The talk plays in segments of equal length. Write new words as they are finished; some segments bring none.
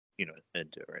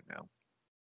into it right now.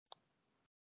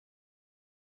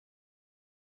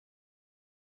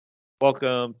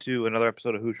 Welcome to another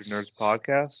episode of Hoosier Nerds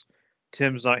Podcast.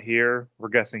 Tim's not here. We're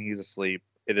guessing he's asleep.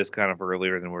 It is kind of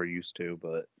earlier than we're used to,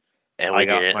 but And I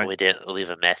got my we didn't leave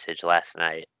a message last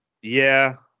night.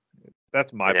 yeah.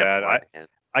 That's my We didn't bad. warn him.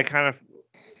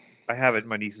 I have it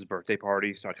my niece's birthday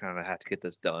party, so I kind of had to get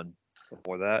this done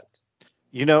before that.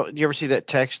 You ever see that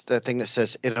thing that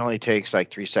says it only takes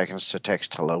like 3 seconds to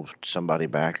text hello to somebody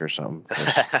back or something?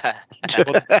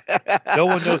 No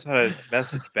one knows how to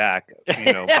message back.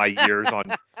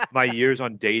 My years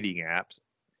on dating apps.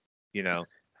 Yeah.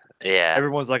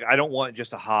 Everyone's like, I don't want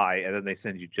just a hi, and then they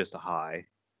send you just a hi.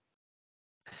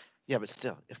 Yeah, but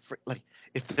still,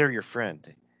 if they're your friend,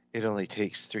 it only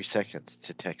takes 3 seconds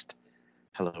to text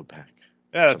hello back.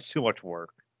 Yeah, that's too much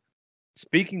work.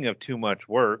 Speaking of too much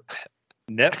work,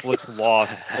 Netflix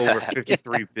lost over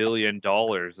 $53 billion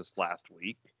this last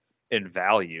week in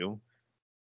value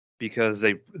because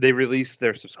they released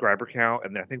their subscriber count,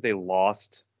 and I think they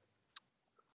lost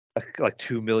like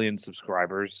 2 million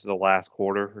subscribers the last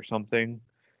quarter or something,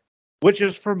 which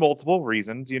is for multiple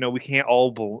reasons. We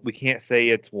can't say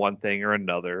it's one thing or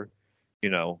another.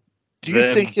 Do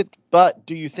you think it? But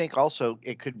do you think also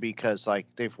it could be because like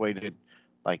they've waited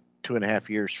like 2.5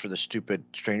 years for the stupid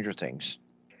Stranger Things?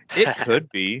 It could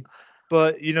be,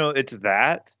 but it's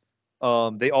that.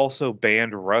 They also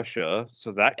banned Russia,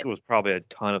 so that was probably a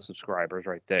ton of subscribers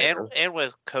right there. And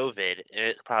with COVID,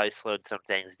 it probably slowed some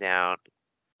things down.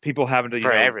 People having to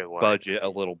for everyone. budget a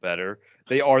little better.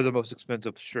 They are the most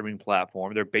expensive streaming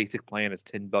platform. Their basic plan is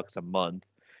 $10 a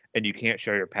month, and you can't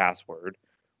share your password.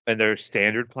 And their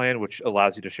standard plan, which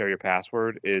allows you to share your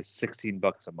password, is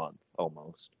 $16 a month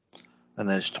almost. And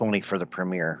then it's 20 for the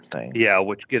premiere thing. Yeah,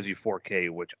 which gives you 4K,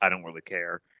 which I don't really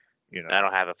care. I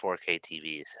don't have a 4K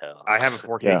TV, so I have a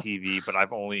 4K TV, but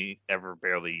I've only ever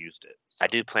barely used it. I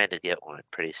do plan to get one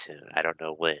pretty soon. I don't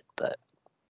know when, but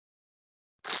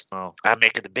oh, I'm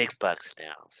making the big bucks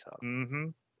now. So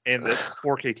and the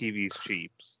 4K TVs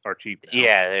are cheap now.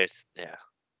 Yeah,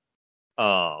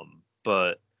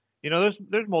 but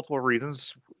there's multiple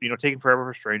reasons. Taking forever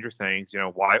for Stranger Things.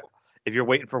 Why? If you're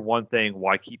waiting for one thing,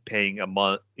 why keep paying a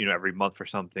month? Every month for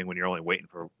something when you're only waiting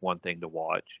for one thing to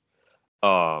watch.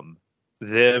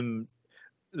 The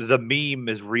meme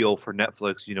is real for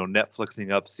Netflix. Netflixing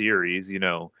up series.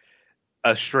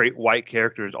 A straight white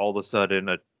character is all of a sudden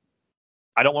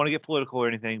I don't want to get political or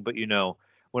anything, but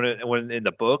when in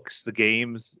the books, the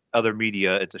games, other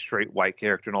media, it's a straight white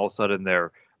character, and all of a sudden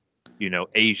they're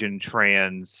Asian,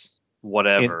 trans,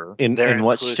 whatever. In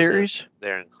what series?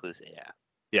 They're inclusive.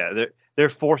 Yeah, they're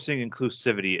forcing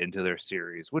inclusivity into their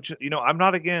series, which I'm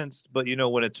not against, but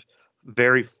when it's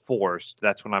very forced,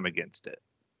 that's when I'm against it.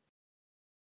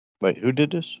 Wait, who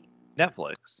did this?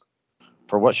 Netflix.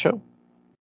 For what show?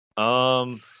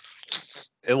 A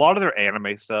lot of their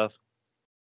anime stuff.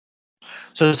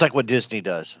 So it's like what Disney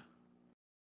does.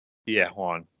 Yeah, hold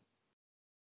on.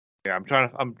 Yeah,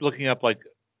 I'm looking up like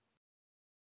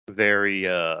very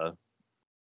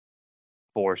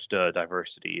forced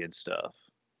diversity and stuff.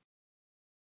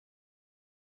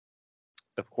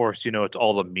 Of course, it's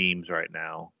all the memes right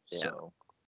now. Yeah. So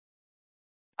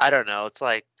I don't know. It's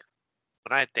like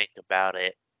when I think about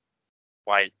it,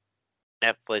 why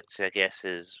Netflix, I guess,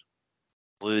 is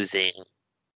losing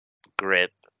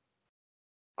grip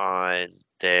on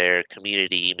their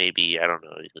community. Maybe, I don't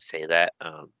know, you can say that.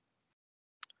 I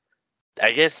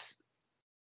guess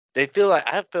I feel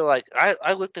like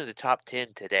I looked in the top 10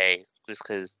 today just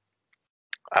because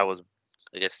I was,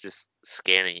 I guess, just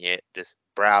scanning it, just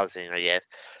browsing, I guess.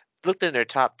 Looked in their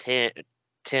top 10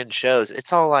 shows.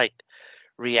 It's all like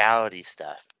reality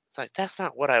stuff. It's like, that's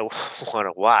not what I want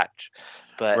to watch.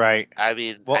 But, right. I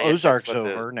mean, well, I guess Ozark's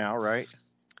over now, right?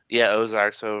 Yeah,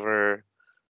 Ozark's over.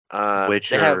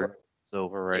 Witcher is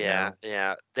over right now.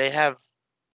 Yeah. They have.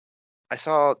 I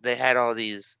saw they had all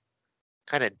these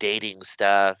kind of dating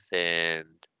stuff and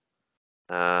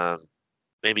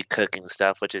maybe cooking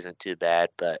stuff, which isn't too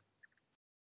bad, but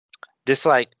just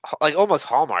like almost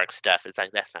Hallmark stuff. It's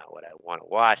like, that's not what I want to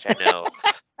watch. I know,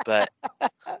 but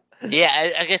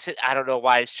yeah, I guess I don't know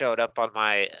why it showed up on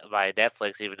my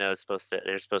Netflix, even though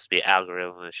there's supposed to be an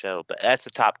algorithm in the show. But that's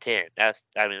the top 10.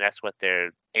 That's what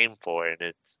they're aimed for,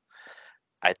 and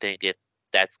I think if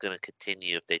that's going to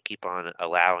continue, if they keep on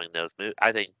allowing those movies,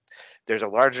 I think there's a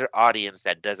larger audience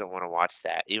that doesn't want to watch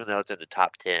that, even though it's in the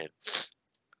top 10.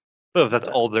 But if that's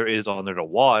all there is on there to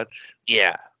watch,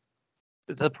 yeah.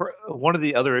 One of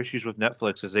the other issues with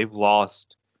Netflix is they've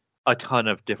lost a ton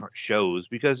of different shows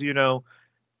because they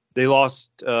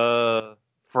lost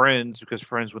Friends because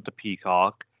Friends went to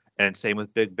Peacock, and same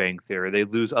with Big Bang Theory. They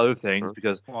lose other things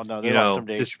because Well, no, they you lost know them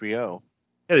to just HBO.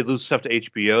 yeah, they lose stuff to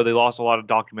HBO. They lost a lot of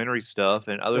documentary stuff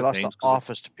and They other lost things the 'cause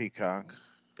Office to Peacock.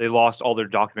 they lost all their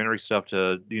documentary stuff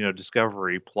to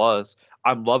Discovery Plus.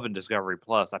 I'm loving Discovery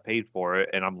Plus. I paid for it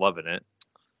and I'm loving it.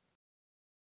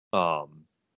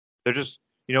 They're just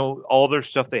all their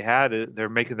stuff they had. They're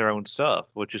making their own stuff,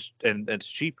 which is and it's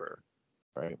cheaper.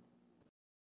 Right.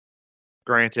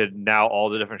 Granted, now all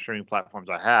the different streaming platforms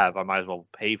I have, I might as well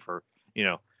pay for.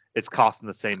 It's costing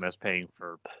the same as paying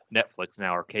for Netflix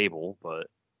now or cable, but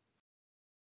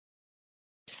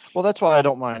Well, that's why I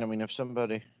don't mind. I mean, if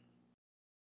somebody,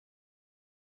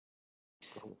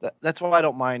 that's why I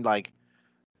don't mind like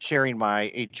sharing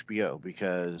my HBO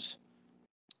because,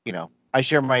 I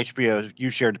share my HBO. You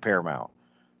shared the Paramount.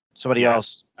 Somebody Yeah.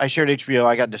 else, I shared HBO.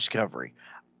 I got Discovery.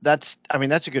 That's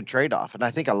a good trade off, and I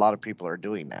think a lot of people are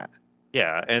doing that.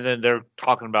 yeah. And then they're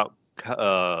talking about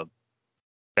not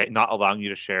allowing you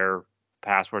to share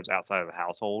passwords outside of the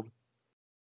household.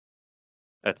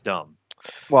 That's dumb.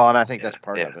 Well, and I think that's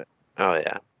part Yeah. of it. Oh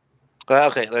yeah. Well,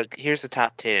 okay. Look, here's the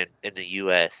top 10 in the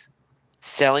U.S.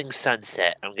 Selling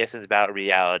Sunset. I'm guessing it's about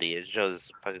reality. It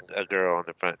shows fucking a girl on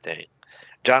the front thing.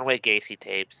 John Wayne Gacy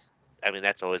tapes. I mean,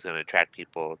 that's always going to attract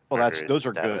people. Well, murderers those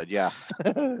and are stuff. good. Yeah.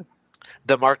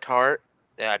 The Marked Heart.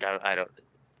 I don't.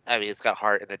 I mean, it's got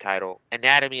heart in the title.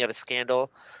 Anatomy of a Scandal.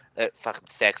 Fucking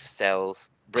sex sells.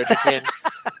 Bridgerton.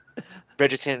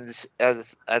 Bridgerton's.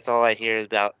 That's all I hear is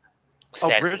about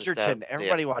sex and stuff. Bridgerton.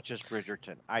 Everybody watches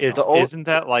Bridgerton. I It's don't. isn't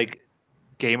that like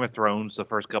Game of Thrones, the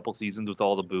first couple seasons with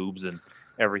all the boobs and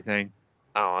everything?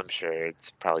 Oh, I'm sure it's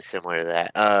probably similar to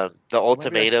that. The Well,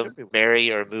 maybe that Ultimatum, should be.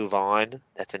 Marry or Move On.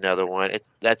 That's another one.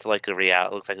 That's like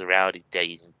looks like a reality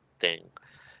dating thing.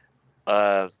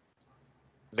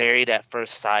 Married at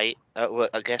First Sight.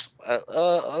 I guess.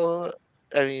 I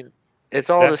mean, it's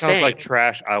all That the sounds same. like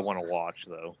trash. I want to watch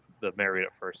though. The Married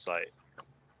at First Sight.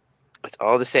 It's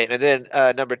all the same. And then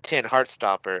number 10,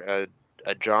 Heartstopper,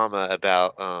 a drama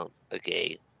about a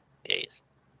gay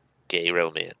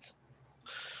romance.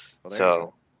 Well, there you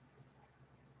So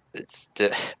go.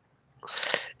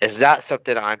 it's not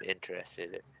something I'm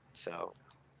interested in. So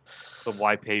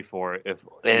Why pay for it if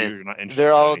and you're not interested? they're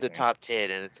in all in the anything? top 10,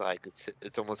 and it's like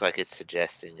it's almost like it's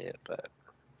suggesting it, but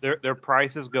Their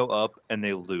prices go up and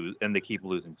they lose and they keep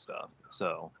losing stuff.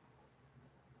 So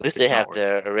at least it's they not have worth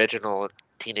the original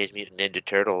Teenage Mutant Ninja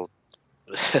Turtle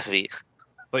movie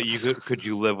But could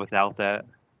you live without that?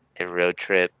 and Road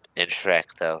Trip and Shrek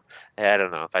though. I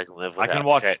don't know if I can live I without can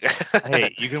watch. Shrek.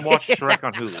 Hey, you can watch Shrek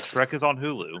on Hulu. Shrek is on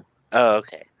Hulu, Oh,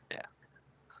 okay. Yeah.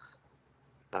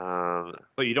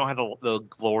 but you don't have the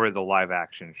glory of the live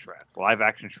action Shrek. Live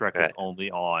action Shrek is Right. only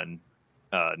on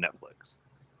Netflix.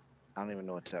 I don't even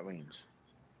know what that means.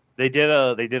 They did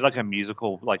like a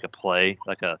musical, like a play,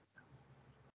 like a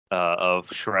of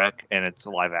Shrek, and it's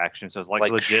live action, so it's like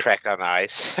legit. Shrek on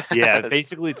Ice. Yeah,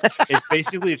 basically it's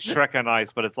Shrek on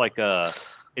Ice, but it's like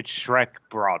it's Shrek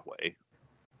Broadway,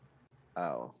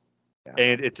 Oh. Yeah.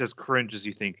 and it's as cringe as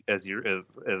you think as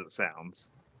it sounds.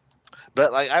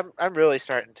 But like I'm really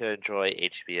starting to enjoy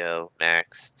HBO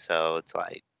Max, so it's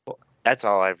like that's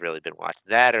all I've really been watching.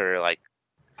 That or like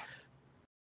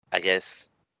I guess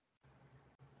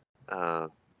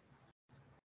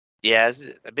yeah,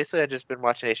 basically I've just been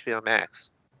watching HBO Max.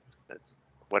 That's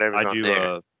whatever's I on do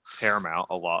there. Paramount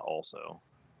a lot also.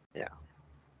 Yeah.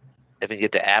 If you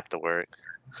get the app to work.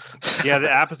 Yeah,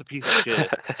 the app is a piece of shit.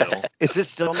 Still. Is it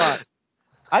still not?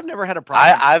 I've never had a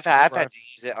problem. I've had to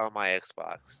use it on my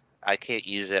Xbox. I can't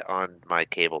use it on my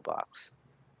cable box.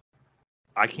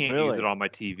 I can't use Really? it on my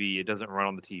TV. It doesn't run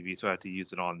on the TV, so I have to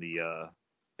use it on the.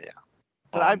 Yeah.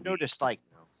 But I've noticed like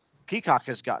Peacock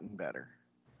has gotten better.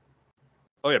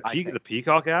 Oh yeah, I think. the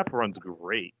Peacock app runs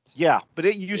great. Yeah, but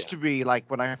it used to be like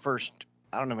when I first.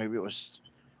 I don't know. Maybe it was.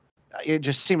 It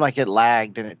just seemed like it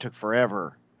lagged and it took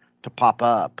forever to pop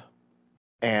up,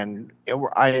 and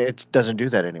it doesn't do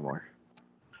that anymore.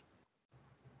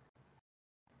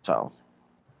 So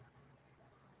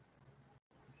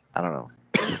I don't know.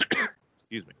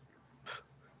 Excuse me.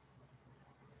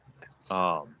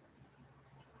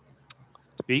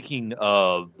 Speaking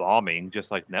of bombing, just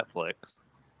like Netflix,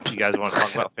 you guys want to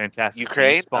talk about Fantastic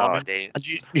Ukraine Beasts bombing?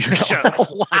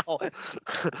 Wow.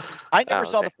 I never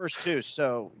saw okay. the first two,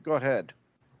 so go ahead.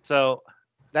 So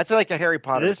that's like a Harry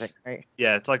Potter thing, right?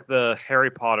 Yeah, it's like the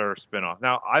Harry Potter spinoff.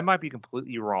 Now, I might be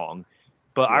completely wrong,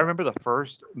 but I remember the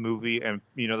first movie and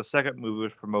the second movie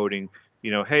was promoting,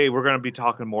 hey, we're going to be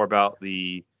talking more about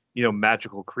the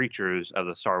magical creatures of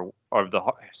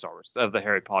the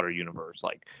Harry Potter universe,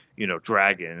 like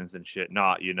dragons and shit,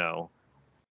 not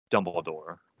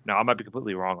Dumbledore. Now, I might be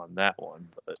completely wrong on that one,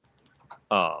 but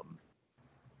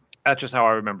That's just how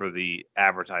I remember the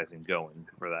advertising going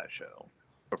for that show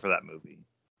or for that movie.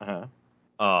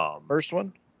 First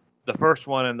one? The first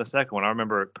one and the second one, I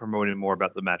remember it promoting more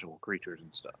about the magical creatures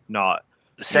and stuff. Not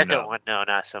The second know. one, no,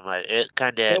 not so much. It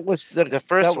kind of It was the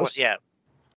first that one, was, yeah.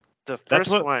 The That's first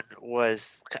what- one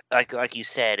was like you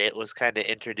said, it was kind of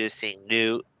introducing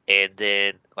Newt, and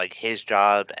then like his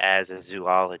job as a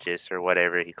zoologist or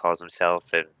whatever he calls himself,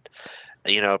 and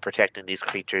protecting these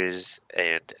creatures,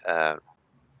 and I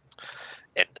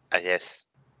guess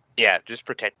just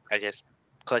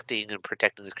collecting and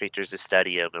protecting the creatures to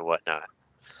study them and whatnot.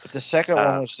 But the second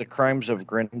one was the Crimes of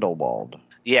Grindelwald.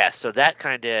 Yeah, so that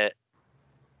kind of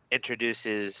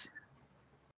introduces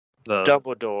the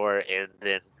Dumbledore and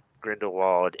then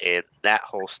Grindelwald and that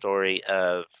whole story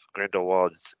of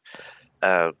Grindelwald's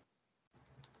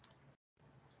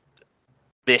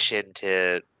mission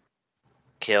to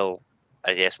kill,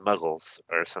 I guess, Muggles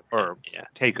or something. or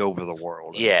take over the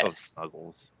world. Yes. Of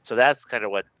smuggles. So that's kind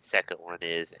of what the second one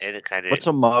is, and it kind of. What's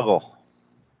a Muggle?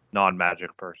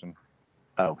 Non-magic person.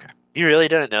 Oh, okay. You really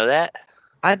don't know that?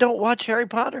 I don't watch Harry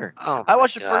Potter. Oh, I my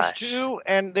watched the gosh. first two,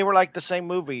 and they were like the same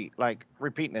movie, like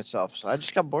repeating itself. So I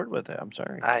just got bored with it. I'm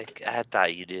sorry. I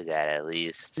thought you knew that at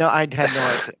least. No, I had no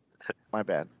idea. My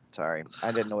bad. Sorry.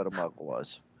 I didn't know what a Muggle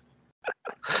was.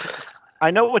 I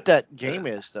know what that game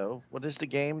is, though. What is the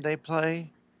game they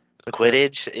play? With the-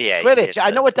 Quidditch? Yeah. you Quidditch. did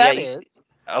I know what that yeah, is.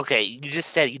 Okay, you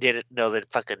just said you didn't know the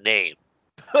fucking name.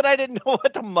 But I didn't know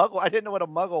what the Muggle. I didn't know what a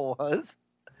Muggle was.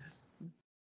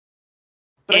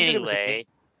 But I knew it was a game.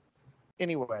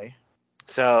 Anyway.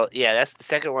 So yeah, that's the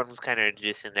second one was kind of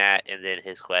introducing that, and then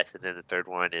his quest, and then the third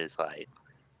one is like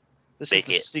This Make is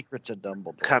the it Secrets of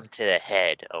Dumbledore. come to the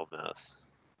head almost.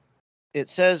 It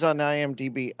says on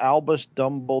IMDb, Albus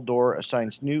Dumbledore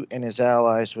assigns Newt and his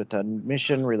allies with a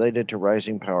mission related to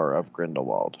rising power of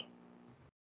Grindelwald.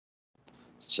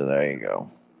 So there you go.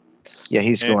 Yeah,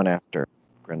 he's And- going after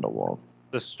Grindelwald.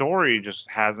 The story just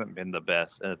hasn't been the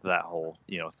best of that whole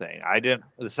thing.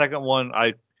 The second one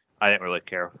I didn't really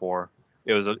care for.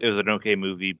 It was an okay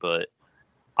movie, but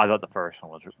I thought the first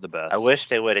one was the best. I wish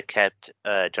they would have kept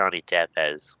Johnny Depp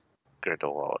as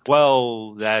Grindelwald.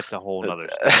 Well, that's a whole nother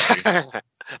story.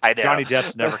 I know. Johnny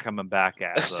Depp's never coming back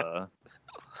as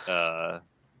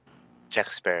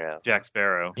Jack Sparrow. Jack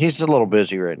Sparrow. He's a little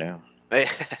busy right now.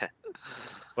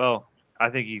 Well, I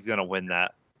think he's gonna win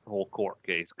that whole court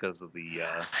case because of the.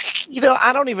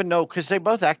 I don't even know because they're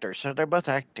both actors, so they're both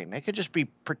acting. They could just be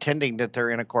pretending that they're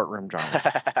in a courtroom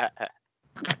drama.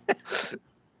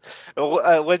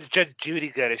 When's Judge Judy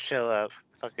gonna show up?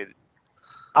 Fucking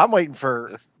I'm waiting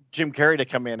for Jim Carrey to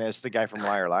come in as the guy from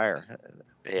Liar Liar.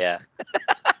 yeah.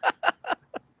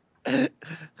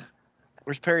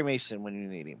 Where's Perry Mason when you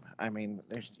need him? I mean,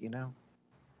 there's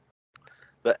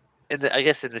I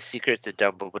guess in the Secrets of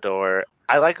Dumbledore,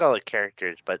 I like all the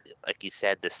characters, but like you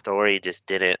said, the story just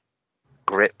didn't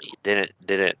grip me. Didn't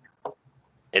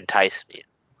entice me.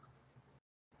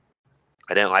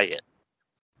 I didn't like it.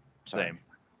 Same.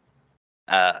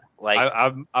 Like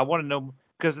I want to know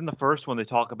because in the first one they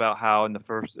talk about how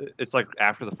it's like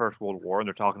after the First World War and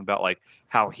they're talking about like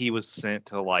how he was sent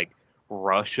to like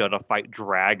Russia to fight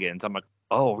dragons. I'm like,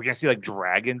 oh, we're gonna see like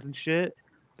dragons and shit.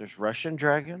 There's Russian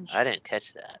dragons. I didn't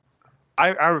catch that.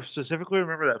 I specifically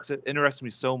remember that because it interested me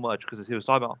so much because he was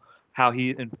talking about how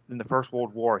he in the First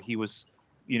World War he was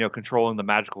controlling the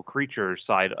magical creature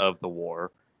side of the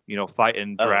war,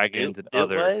 fighting dragons and Newt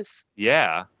other. was?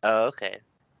 Yeah. Oh, okay.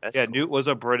 That's Yeah, cool. Newt was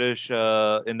a British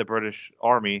in the British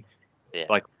Army, Yeah.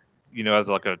 like as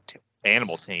like a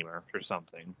animal tamer or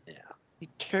something. He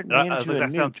turned And me I was into like,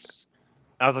 a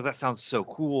newt. that sounds so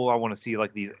cool. I want to see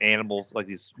like these animals, like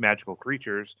these magical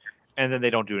creatures, and then they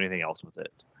don't do anything else with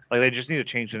it. Like they just need to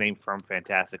change the name from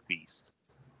Fantastic Beasts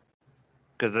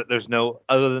because there's no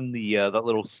other than the that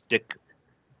little stick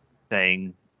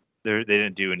thing. They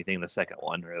didn't do anything in the second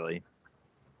one really.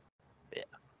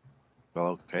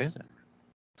 Well, okay then.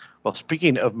 Well,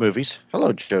 speaking of movies,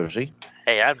 hello Josie.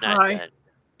 Hey, I'm not Hi.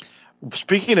 done.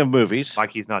 Speaking of movies,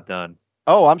 Mikey's not done.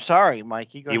 oh, I'm sorry,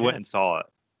 Mikey. Go He ahead. went and saw it.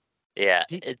 Yeah.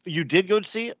 You did go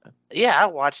see it? I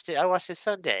watched it. I watched it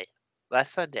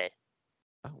last Sunday.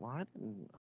 Oh, well, I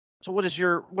didn't. So what is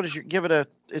your give it a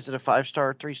is it a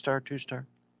 5-star, 3-star, 2-star?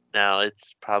 No,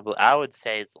 it's probably I would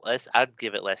say it's less. I'd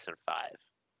give it less than 5.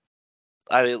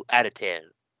 I mean, out of 10.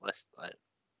 Less.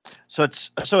 So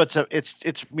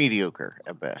it's mediocre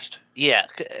at best. Yeah,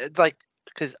 it's like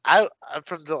because I'm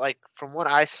from what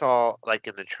I saw like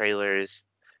in the trailers,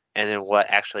 and then what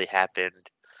actually happened.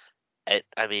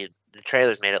 I mean, the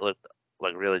trailers made it look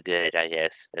like really good, I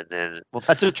guess, and then Well,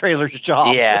 that's a trailer's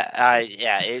job.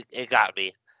 it got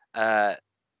me. But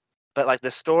like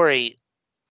the story,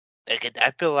 like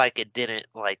I feel like it didn't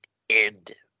like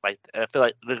end. Like I feel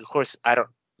like, of course, I don't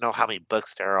know how many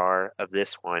books there are of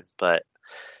this one, but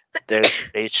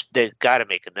they've got to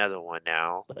make another one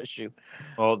now. Bless you.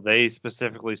 Well, they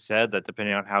specifically said that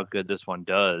depending on how good this one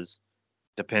does,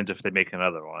 depends if they make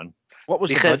another one. What was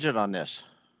the Because- budget on this?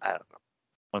 I don't know.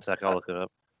 One sec, I'll look it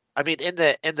up. I mean, in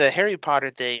the Harry Potter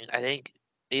thing, I think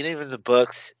even in the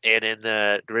books and in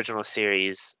the original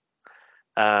series,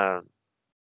 I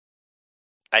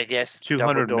guess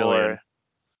 200 Dumbledore. million.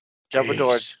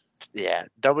 Dumbledore, Jeez. yeah,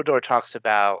 Dumbledore talks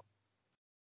about.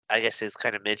 I guess it's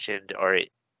kind of mentioned, or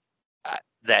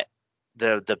that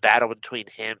the battle between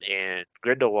him and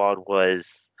Grindelwald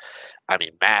was, I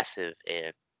mean, massive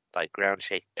and like ground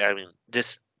shake. I mean,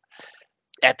 just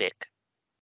epic.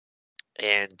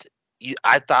 And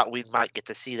I thought we might get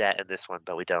to see that in this one,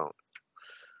 but we don't.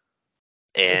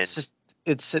 And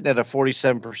It's sitting at a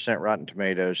 47% Rotten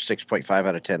Tomatoes, 6.5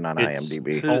 out of 10 on It's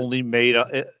IMDb. only made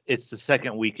it's the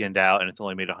second weekend out, and it's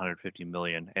only made 150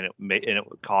 million, and it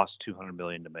would cost 200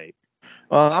 million to make.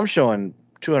 Well, I'm showing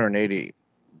 280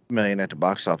 million at the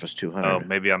box office. 200. Oh,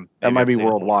 maybe That I'm might be seeing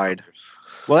older worldwide. numbers.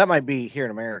 Well, that might be here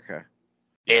in America.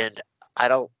 and I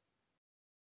don't.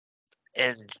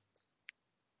 And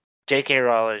J.K.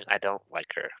 Rowling, I don't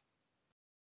like her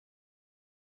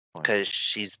Why? because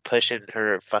she's pushing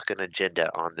her fucking agenda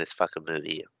on this fucking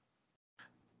movie.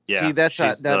 Yeah, See, that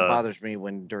she's bothers me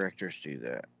when directors do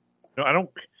that. No, I don't.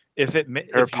 If it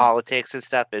Her if you, politics and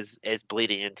stuff is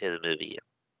bleeding into the movie,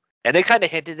 and they kind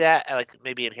of hinted that, like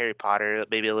maybe in Harry Potter,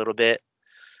 maybe a little bit,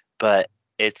 but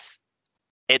it's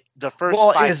the first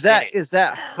Well, 5 is that minutes. the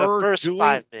The her first doing?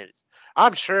 5 minutes.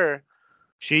 I'm sure.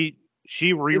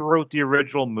 she rewrote the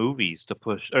original movies to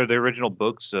push, or the original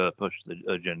books to push the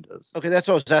agendas. Okay, that's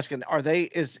what I was asking. Are they?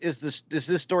 Is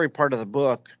this story part of the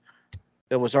book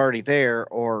that was already there,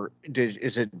 or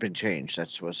is it been changed?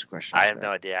 That's what's the question. I have no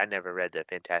idea. I never read the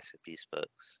Fantastic Beasts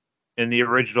books. In the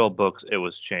original books, it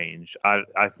was changed.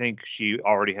 I think she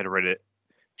already had read it.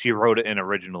 She wrote it in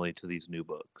originally to these new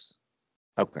books.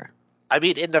 Okay. I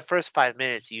mean, in the first 5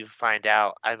 minutes, you find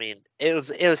out. I mean, it was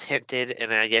hinted,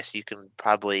 and I guess you can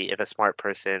probably, if a smart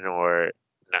person or,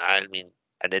 I mean,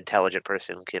 an intelligent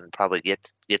person can probably get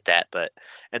that. But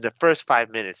in the first 5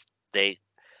 minutes, they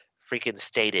freaking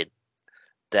stated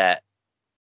that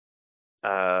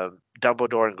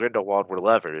Dumbledore and Grindelwald were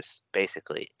lovers,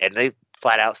 basically, and they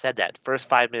flat out said that the first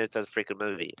 5 minutes of the freaking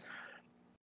movie.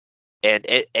 And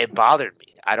it bothered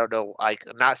me. I don't know. Like,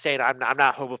 I'm not saying I'm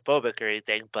not homophobic or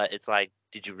anything, but it's like,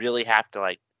 did you really have to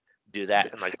like do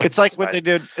that? And like, It's like when they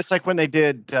did. It's like when they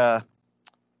did. and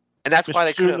that's why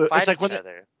they Mr. couldn't Sulu. fight It's like each when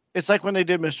other. It's like when they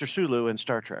did Mr. Sulu in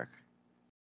Star Trek,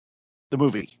 the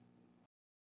movie.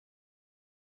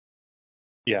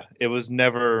 Yeah, it was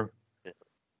never.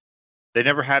 They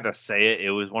never had to say it.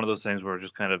 It was one of those things where it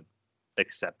just kind of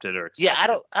accepted or Yeah,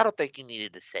 expected. I don't think you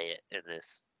needed to say it in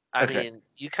this. I Okay. mean,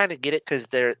 you kind of get it because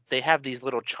they have these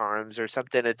little charms or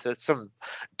something. It's some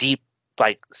deep,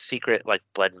 like, secret, like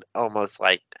blood, almost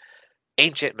like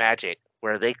ancient magic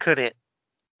where they couldn't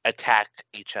attack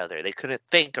each other. They couldn't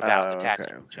think about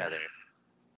attacking each other.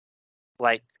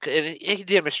 Like, he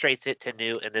demonstrates it to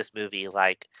Newt in this movie.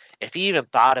 Like, if he even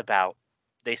thought about,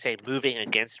 they say, moving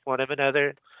against one of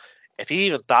another, if he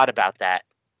even thought about that,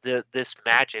 this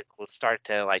magic will start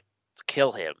to, like,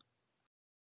 kill him.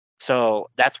 So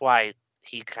that's why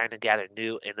he kind of gathered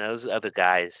Newt and those other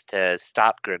guys to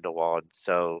stop Grindelwald.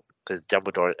 So, because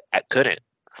Dumbledore couldn't.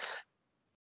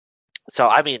 So,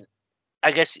 I mean,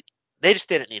 I guess they just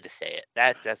didn't need to say it.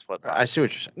 That's what I see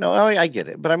what you're saying. No, I get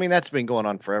it, but I mean that's been going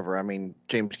on forever. I mean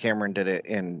James Cameron did it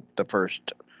in the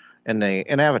first, in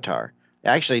Avatar.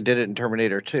 Actually did it in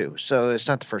Terminator 2. So it's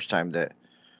not the first time that.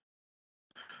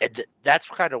 And that's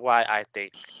kind of why I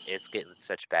think it's getting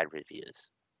such bad reviews.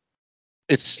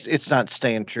 It's not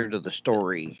staying true to the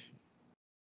story.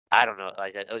 I don't know.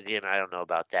 Like, again, I don't know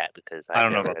about that because I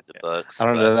don't know never about read the that. books. I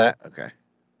don't know that. Okay.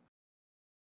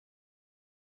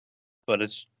 But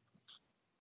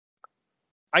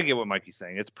I get what Mikey's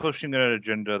saying. It's pushing an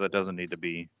agenda that doesn't need to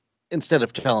be. Instead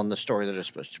of telling the story that it's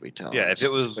supposed to be telling. Yeah, if it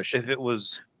was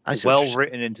I see what well you're saying.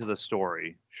 written into the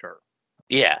story, sure.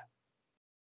 Yeah.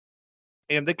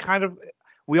 And they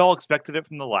we all expected it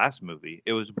from the last movie.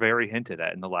 It was very hinted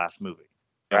at in the last movie.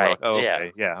 And we're Right. like, oh, Yeah.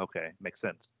 okay, yeah, okay, makes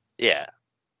sense. Yeah.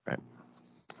 Right.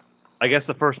 I guess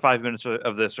the first 5 minutes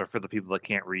of this are for the people that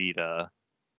can't read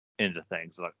into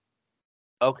things. Like,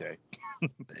 okay.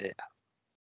 Yeah.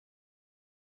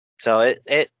 So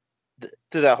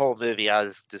through that whole movie, I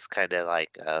was just kind of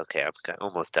like, okay, I'm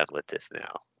almost done with this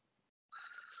now.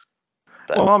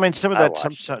 But Well, I mean, some of I that,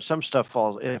 watched it. some stuff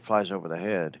flies over the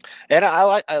head. And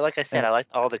like I said, And- I liked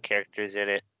all the characters in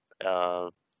it.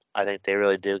 I think they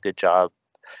really do a good job.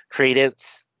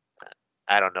 Credence,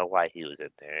 I don't know why he was in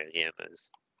there again.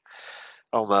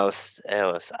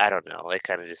 I don't know. They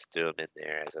kind of just threw him in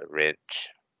there as a wrench.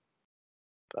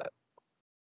 But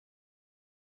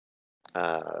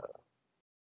I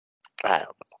don't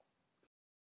know.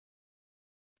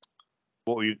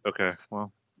 What were you? Okay,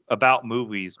 well, about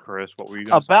movies, Chris. What were you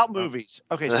going to say? About movies.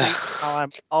 Okay, see, how I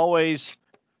always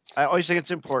think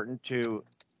it's important to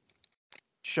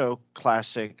show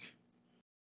classic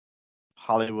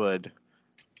Hollywood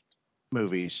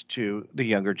movies to the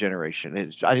younger generation.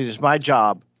 It is my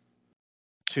job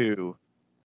to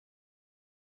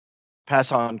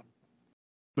pass on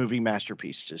movie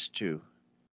masterpieces to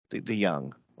the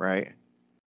young, right?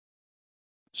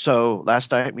 So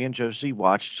last night, me and Josie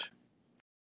watched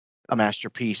a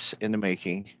masterpiece in the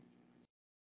making.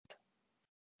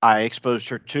 I exposed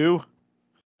her to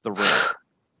The Ring.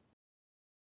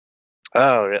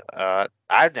 Oh,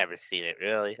 I've never seen it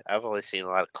really. I've only seen a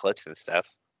lot of clips and stuff.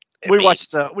 We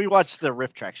watched the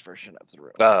Riff Tracks version of The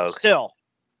Ring. Oh, okay. Still,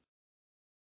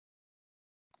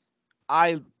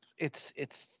 it's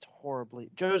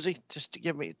horribly. Josie, just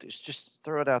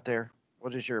throw it out there.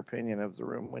 What is your opinion of The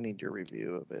Room? We need your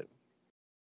review of it.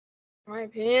 My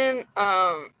opinion,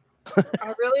 I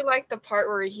really like the part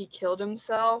where he killed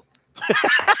himself.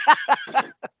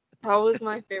 That was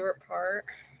my favorite part.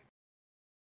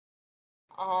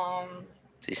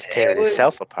 He's tearing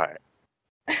himself apart.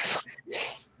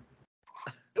 It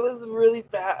was really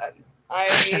bad.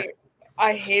 I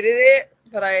hated it,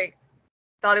 but I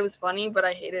thought it was funny, but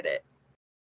I hated it.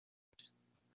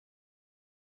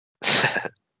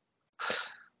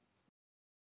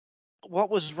 What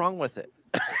was wrong with it?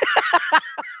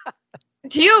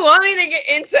 Do you want me to get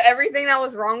into everything that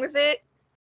was wrong with it?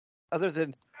 Other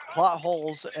than plot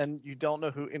holes and you don't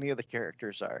know who any of the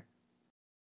characters are.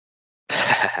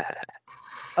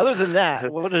 Other than that,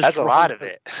 what is That's a wrong lot with of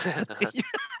it.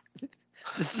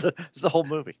 This is the whole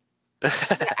movie.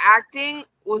 The acting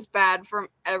was bad from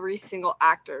every single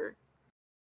actor.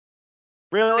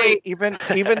 Really? Even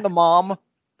the mom?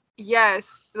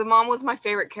 Yes, the mom was my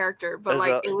favorite character,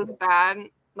 but it was bad.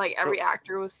 Like every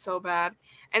actor was so bad.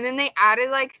 And then they added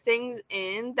like things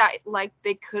in that like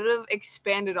they could have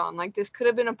expanded on. Like this could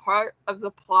have been a part of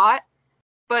the plot,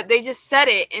 but they just said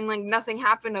it and like nothing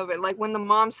happened of it. Like when the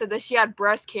mom said that she had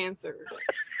breast cancer.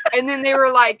 And then they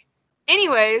were like,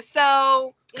 anyway,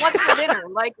 so what's for dinner?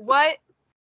 Like what?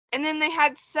 And then they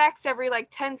had sex every like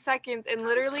 10 seconds and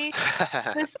literally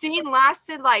the scene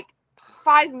lasted like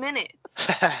 5 minutes.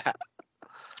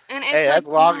 And it's that's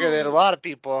longer than a lot of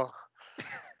people.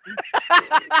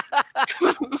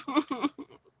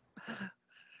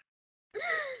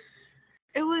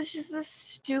 It was just the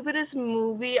stupidest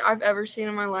movie I've ever seen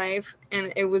in my life,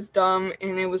 and it was dumb,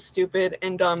 and it was stupid,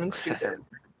 and dumb, and stupid.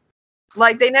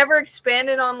 Like, they never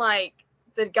expanded on, like,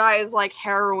 the guy's, like,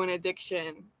 heroin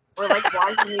addiction, or, like,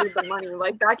 why he needed the money.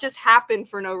 Like, that just happened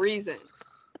for no reason.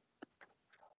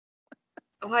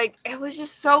 Like, it was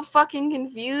just so fucking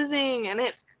confusing, and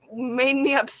it made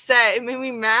me upset. It made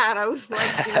me mad. I was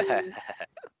like, dude.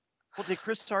 Well, did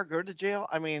Chris Starr go to jail?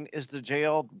 I mean, is the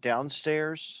jail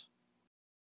downstairs?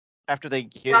 After they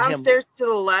get downstairs to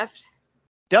the left.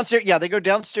 Downstairs, yeah, they go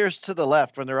downstairs to the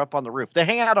left when they're up on the roof. They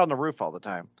hang out on the roof all the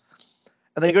time.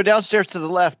 And they go downstairs to the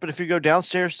left, but if you go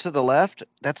downstairs to the left,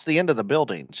 that's the end of the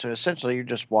building. So essentially you're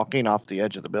just walking off the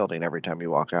edge of the building every time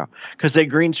you walk out. Because they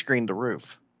green screened the roof.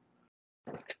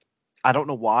 I don't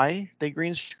know why they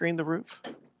green screened the roof.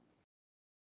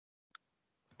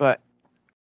 But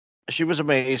she was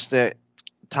amazed that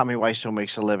Tommy Wiseau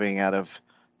makes a living out of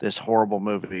this horrible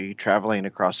movie, traveling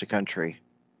across the country.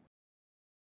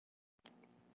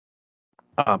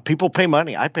 People pay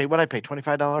money. I pay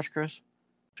 $25, Chris,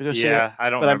 to go see it. Yeah, I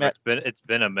don't remember. It's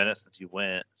been a minute since you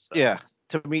went. So. Yeah,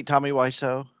 to meet Tommy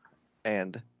Wiseau,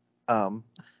 and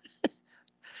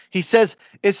he says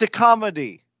it's a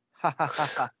comedy.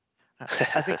 I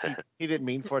think he didn't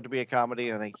mean for it to be a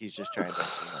comedy. I think he's just trying to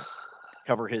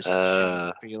cover his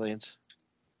feelings.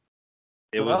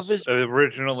 It was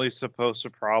originally supposed to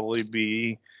probably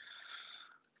be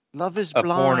Love is a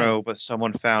Blind. porno, but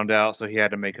someone found out, so he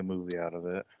had to make a movie out of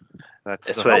it.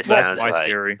 That's what it sounds my like.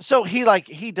 theory. So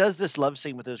he does this love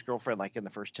scene with his girlfriend like in the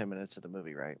first 10 minutes of the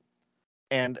movie, right?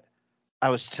 And I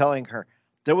was telling her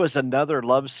there was another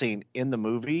love scene in the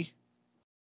movie,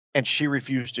 and she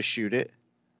refused to shoot it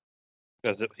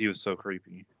because he was so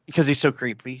creepy. Because he's so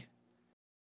creepy,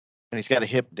 and he's got a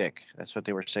hip dick. That's what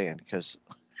they were saying. Because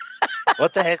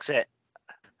what the heck's it?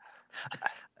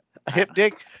 A hip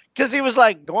dick? Because he was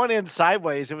like going in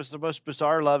sideways. It was the most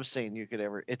bizarre love scene you could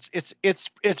ever. It's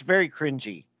very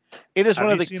cringy. It is Have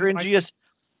one of you the seen it, Mikey? cringiest.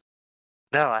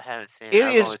 No, I haven't seen it. It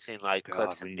I've is. only seen like God,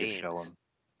 clips we and need to show memes. him.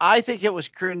 I think it was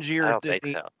I cringier don't than think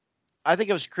the. so. I think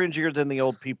it was cringier than the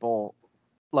old people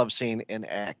love scene in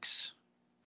X.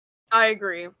 I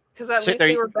agree. Because at So least there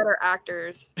they you- were better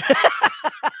actors.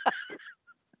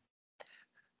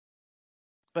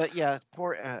 But yeah,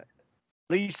 poor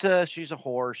Lisa. She's a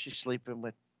whore. She's sleeping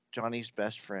with Johnny's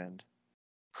best friend,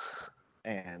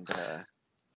 and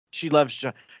she loves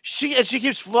John. She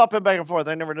keeps flopping back and forth.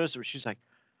 I never noticed her. She's like,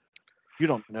 "You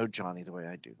don't know Johnny the way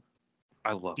I do.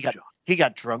 I love He got John. he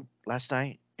got drunk last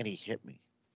night and he hit me.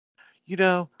 You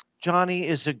know, Johnny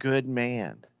is a good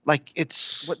man. Like,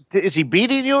 it's what is he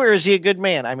beating you or is he a good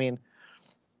man? I mean,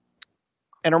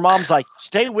 and her mom's like,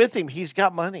 stay with him. He's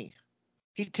got money.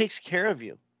 He takes care of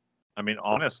you. I mean,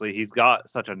 honestly, he's got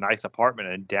such a nice apartment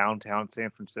in downtown San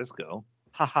Francisco.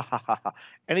 Ha ha ha ha ha.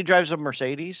 And he drives a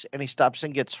Mercedes and he stops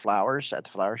and gets flowers at the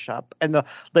flower shop. And the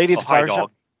lady at Oh, the hi, flower dog.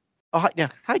 shop. Oh, hi, yeah.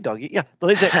 Hi, doggy. Yeah. The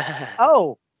lady said,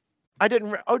 oh,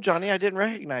 Johnny, I didn't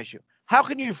recognize you. How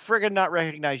can you friggin' not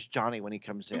recognize Johnny when he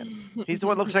comes in? He's the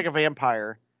one that looks like a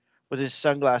vampire with his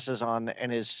sunglasses on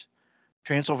and his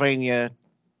Transylvania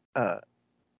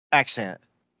accent.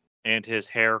 And his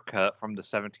haircut from the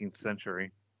 17th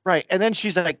century. Right. And then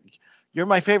she's like, you're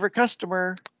my favorite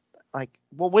customer. Like,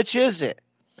 well, which is it?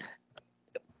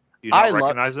 You don't I love-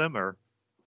 recognize him, or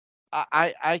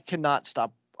I cannot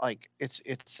stop. Like,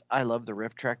 I love the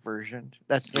riff track version.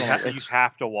 That's the you, only. you it's-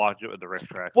 have to watch it with the riff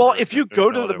track. Well, version. if you There's go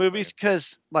no to the other way. movies,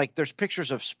 because like there's pictures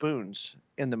of spoons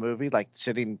in the movie, like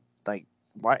sitting like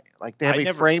why like they have I a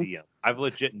never frame. see him. I've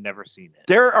legit never seen it.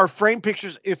 There are frame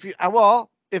pictures. If you well,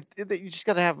 if you just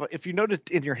gotta have. If you notice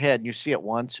it in your head and you see it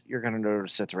once, you're gonna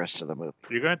notice it the rest of the movie.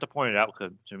 You're gonna have to point it out to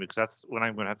me because that's when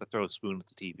I'm gonna have to throw a spoon at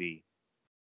the TV.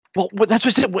 Well, that's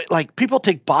what I said. Like people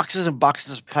take boxes and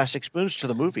boxes of plastic spoons to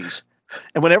the movies,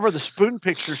 and whenever the spoon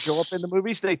pictures show up in the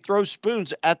movies, they throw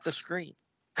spoons at the screen.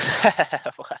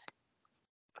 What?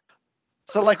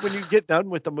 So like when you get done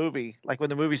with the movie, like when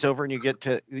the movie's over and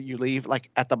you leave, like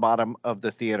at the bottom of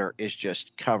the theater is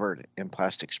just covered in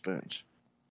plastic spoons.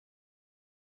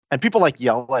 And people like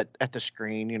yell at the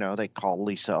screen, you know, they call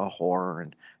Lisa a whore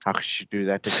and how could she do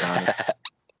that to Johnny?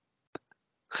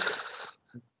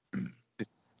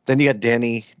 Then you got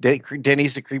Denny.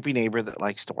 Denny's the creepy neighbor that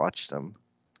likes to watch them.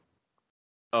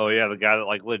 Oh yeah, the guy that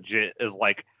like legit is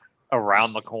like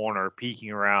around the corner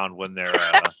peeking around when they're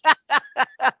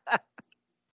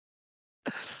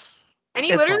And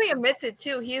he It's literally admits it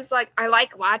too. He's like, I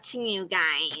like watching you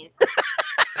guys.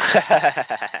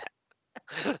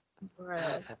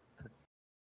 Bruh.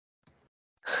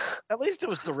 At least it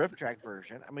was the riff track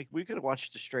version. I mean, we could have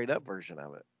watched the straight up version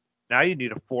of it. now you need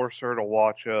to force her to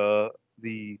watch the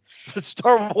The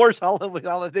Star Wars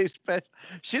holiday special.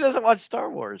 She doesn't watch Star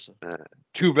Wars.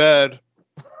 too bad.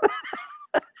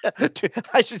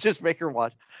 I should just make her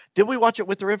watch. Did we watch it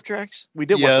with the riff tracks? We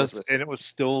did. Yes, watch it. and it was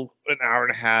still an hour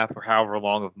and a half or however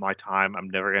long of my time I'm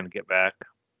never gonna get back.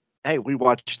 Hey, we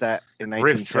watched that in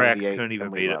Riff tracks 1978. couldn't even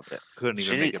and we beat it. loved it. Couldn't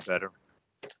even She- make it better.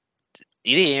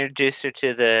 You need to introduce her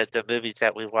to the movies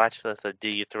that we watched with the Do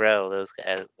You Throw, those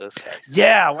guys.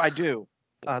 Yeah, I do.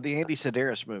 The Andy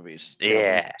Sedaris movies.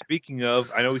 Yeah. Speaking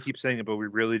of, I know we keep saying it, but we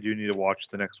really do need to watch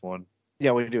the next one.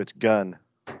 Yeah, we do. It's Gun.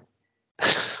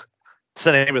 It's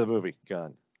the name of the movie.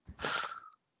 Gun.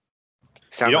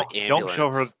 Sounds You like don't show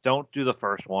her. ambulance. Don't do the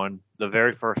first one. The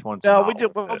very first one's No, not we do.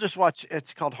 worth We'll it. just watch.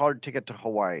 It's called Hard Ticket to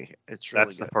Hawaii. It's really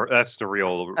That's good. the first. That's the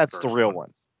real. That's the first real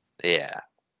one. Yeah,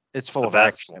 It's full The of best.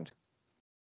 action,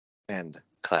 and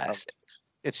classic.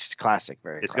 it's classic.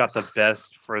 Very. It's got the classic.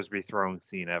 best frisbee throwing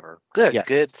scene ever. Good, yeah.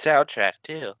 good soundtrack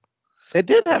too. It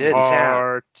did have Good it. sound.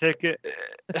 Hard ticket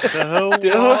to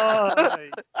Hawaii.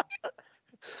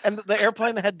 And the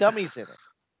airplane had dummies in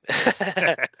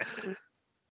it,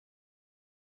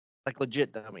 like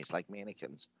legit dummies, like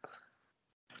mannequins.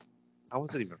 How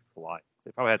was it even flying?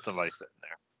 They probably had somebody sitting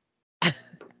there.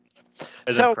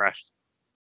 And So- then crashed.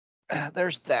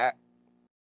 There's that.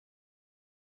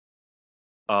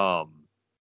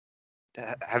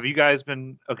 Have you guys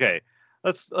been okay?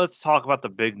 Let's talk about the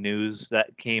big news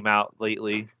that came out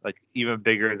lately. Like even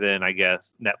bigger than I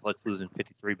guess Netflix losing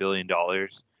 $53 billion.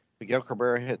 Miguel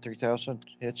Cabrera hit 3,000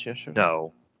 hits yesterday.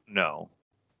 No.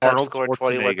 Pep Arnold scored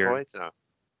 21 Schwarzenegger. points. No.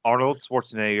 Arnold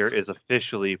Schwarzenegger is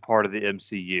officially part of the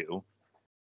MCU,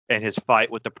 and his fight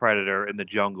with the Predator in the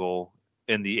jungle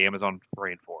in the Amazon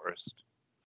rainforest.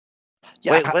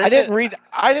 Yeah, Wait, what I is didn't it? read.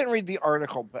 I didn't read the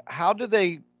article, but how do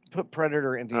they put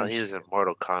Predator in the? Oh, he was in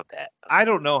Mortal Kombat. I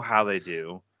don't know how they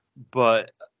do,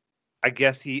 but I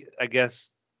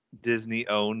guess Disney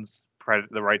owns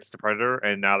the rights to Predator,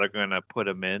 and now they're gonna put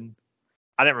him in.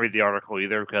 I didn't read the article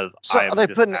either because So I am are they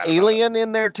just putting mad about it. Alien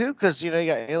in there too? Because you got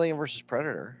Alien versus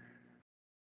Predator.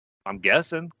 I'm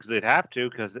guessing because they'd have to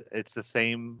because it's the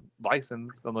same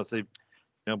license unless they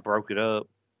broke it up.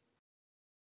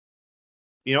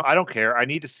 I don't care. I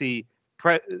need to see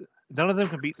none of them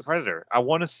can beat the Predator. I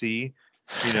want to see,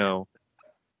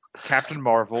 Captain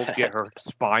Marvel get her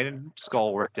spine and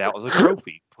skull ripped out as a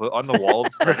trophy, put on the wall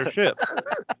of the Predator ship.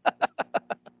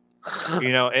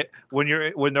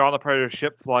 When they're on the Predator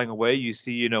ship flying away, you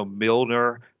see,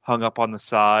 Milner hung up on the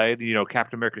side,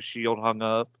 Captain America's shield hung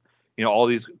up, all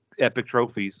these epic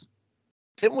trophies.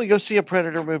 Didn't we go see a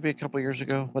Predator movie a couple years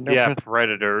ago?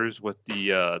 Predators with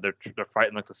the they're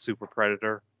fighting like the super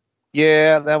predator.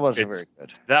 Yeah, that wasn't very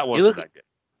good. That wasn't that good.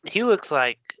 He looks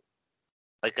like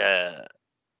a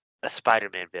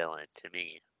Spider-Man villain to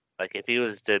me. Like if he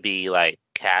was to be like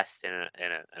cast in a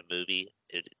movie,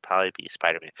 it'd probably be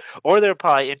Spider-Man, or they'll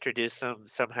probably introduce him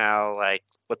somehow like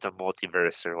with the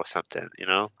multiverse or something. I don't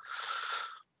know.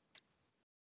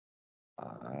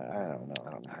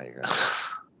 I don't know how you're gonna.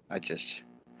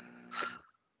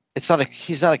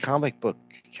 He's not a comic book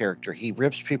character. He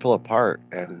rips people apart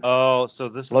and so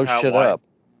this blows is shit up.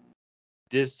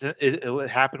 It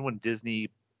happened when Disney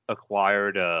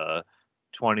acquired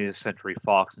 20th Century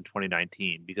Fox in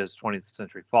 2019 because 20th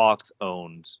Century Fox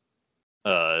owns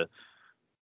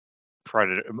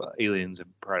Predator, Aliens, and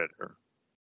Predator.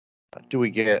 Do we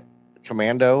get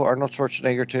Commando, Arnold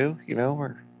Schwarzenegger too?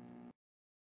 Or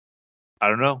I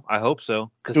don't know. I hope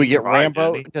so. Do we get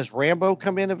Rambo? Does Rambo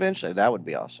come in eventually? That would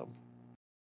be awesome.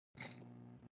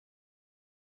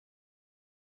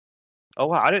 Oh,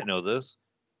 wow, I didn't know this.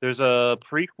 There's a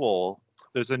prequel.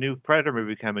 There's a new Predator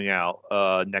movie coming out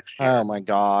next year. Oh my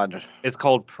God! It's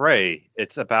called Prey.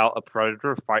 It's about a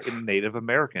predator fighting Native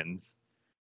Americans.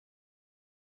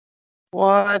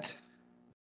 What?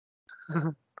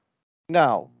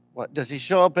 No. What does he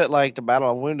show up at like the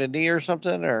Battle of Wounded Knee or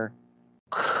something or?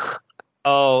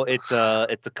 Oh, it's a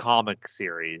comic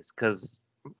series because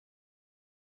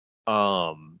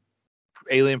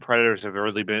alien predators have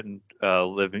really been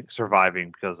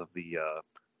surviving because of the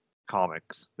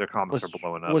comics. Their comics are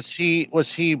blowing up. Was he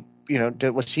was he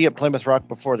at Plymouth Rock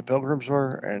before the Pilgrims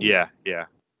were? And yeah.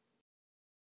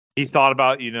 He thought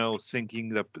about sinking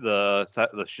the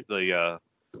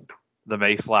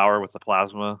Mayflower with the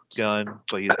plasma gun,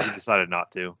 but he decided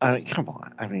not to. I mean, come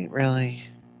on. I mean, really?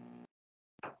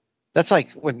 That's like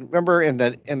remember in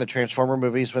the Transformer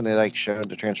movies when they like showed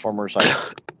the Transformers like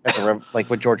at the like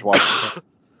with George Washington.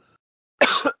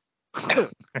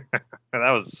 That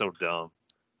was so dumb.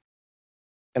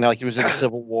 And like he was in the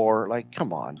Civil War. Like,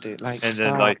 come on, dude. Like, and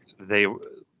then like they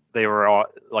were all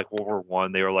like World War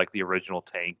One. They were like the original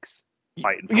tanks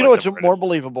fighting. What's more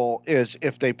believable is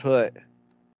if they put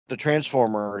the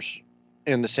Transformers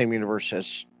in the same universe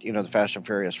as the Fast and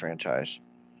Furious franchise.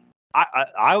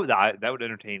 I would that would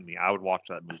entertain me. I would watch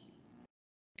that movie.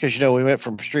 Because we went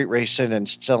from street racing and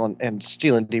stealing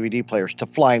DVD players to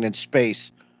flying in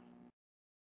space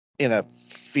in a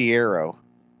Fiero.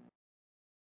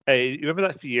 Hey, you remember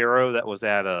that Fiero that was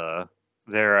at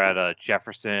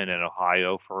Jefferson in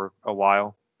Ohio for a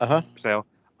while? Uh-huh. So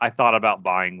I thought about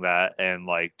buying that and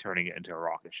like turning it into a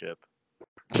rocket ship.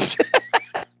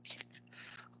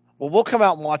 Well, we'll come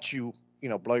out and watch you,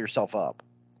 blow yourself up.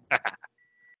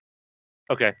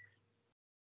 Okay.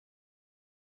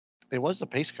 It was the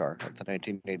pace car of the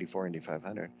 1984 Indy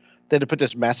 500. They had to put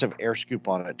this massive air scoop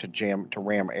on it to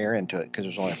ram air into it because it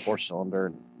was only a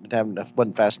 4-cylinder and it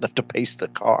wasn't fast enough to pace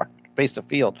the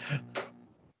field.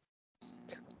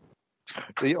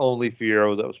 The only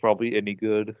Fiero that was probably any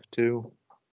good too.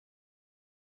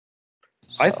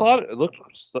 So. I thought it looked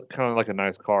kind of like a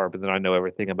nice car, but then I know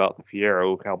everything about the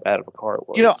Fiero, how bad of a car it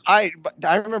was. I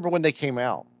remember when they came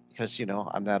out because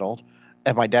I'm that old,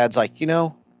 and my dad's like,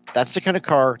 that's the kind of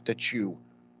car that you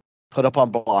put up on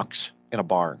blocks in a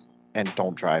barn and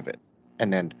don't drive it,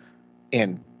 and then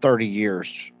in 30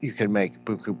 years you can make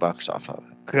buku bucks off of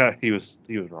it. Yeah, he was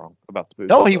wrong about the buku.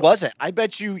 No, he wasn't. I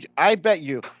bet you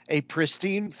a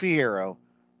pristine Fiero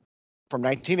from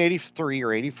 1983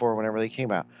 or 84, whenever they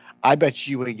came out. I bet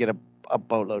you would get a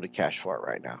boatload of cash for it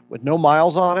right now with no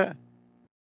miles on it.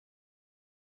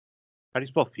 How do you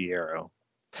spell Fiero?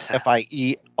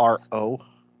 Fiero.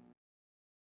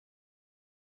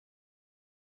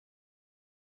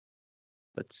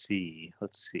 Let's see.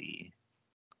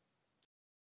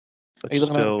 Are you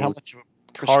looking at how much?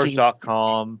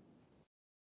 Cars.com.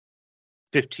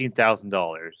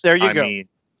 $15,000. There you go.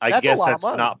 I guess that's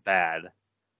not bad.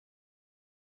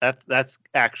 That's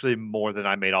actually more than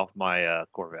I made off my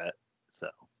Corvette. So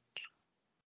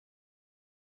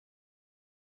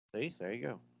See, there you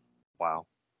go. wow.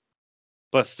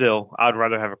 But still, I'd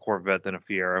rather have a Corvette than a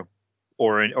Fiero,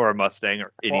 or a Mustang,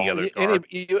 or any other car.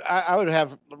 I would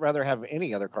have rather have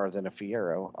any other car than a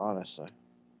Fiero, honestly.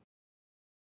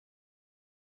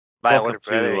 My Welcome older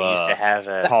brother to, used to have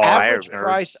a The average Firebird.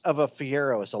 price of a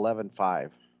Fiero is 11.5.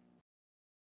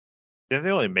 Didn't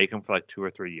they only make them for like 2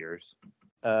 or 3 years?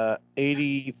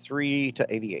 83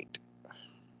 to 88.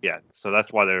 Yeah, so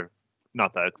that's why they're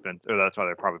not that expensive, or that's why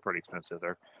they're probably pretty expensive.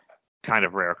 They're kind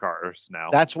of rare cars now.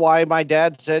 That's why my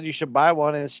dad said you should buy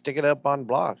one and stick it up on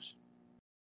blocks.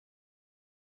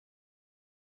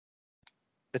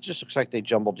 It just looks like they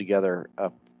jumbled together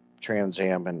a Trans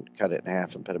Am and cut it in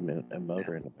half and put a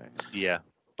motor in the back. Yeah.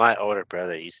 My older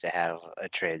brother used to have a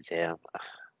Trans Am.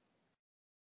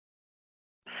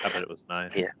 I bet it was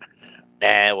nice. Yeah.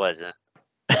 Nah, it wasn't.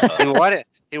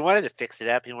 He wanted to fix it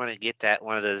up. He wanted to get that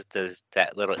one of those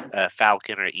that little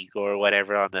Falcon or Eagle or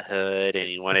whatever on the hood, and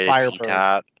he wanted a Firebird.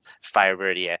 T-top.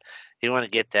 Firebird, yeah. He wanted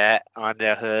to get that on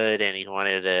the hood, and he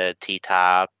wanted a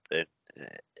T-top, and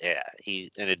yeah,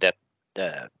 he ended up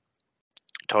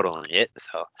totaling it.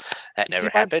 So that You see, never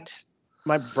happened.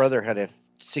 My brother had a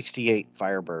 68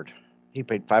 Firebird. He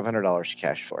paid $500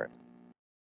 cash for it.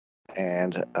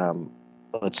 And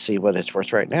let's see what it's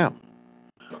worth right now.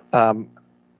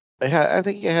 I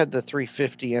think it had the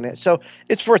 350 in it. So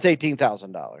it's worth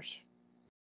 $18,000.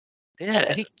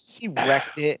 Yeah, He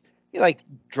wrecked it. He like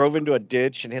drove into a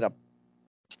ditch and hit a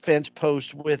fence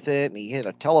post with it, and he hit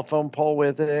a telephone pole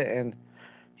with it, and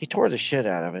he tore the shit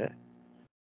out of it.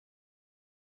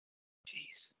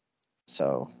 Jeez.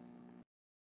 So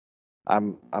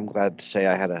I'm glad to say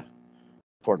I had a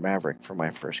Ford Maverick for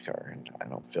my first car, and I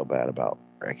don't feel bad about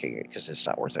wrecking it because it's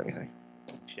not worth anything.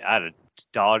 I had a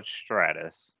Dodge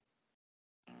Stratus.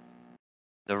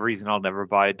 The reason I'll never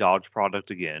buy a Dodge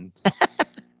product again,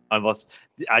 unless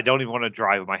I don't even want to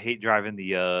drive them. I hate driving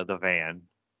the van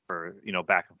for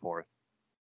back and forth.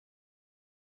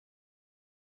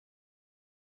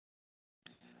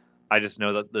 I just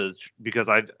know that because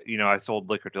I sold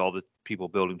liquor to all the people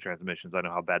building transmissions. I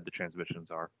know how bad the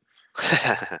transmissions are.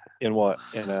 In what?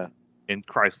 In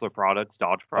Chrysler products,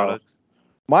 Dodge products.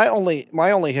 My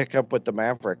only hiccup with the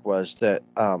Maverick was that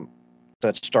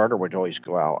that starter would always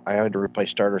go out. I had to replace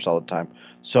starters all the time,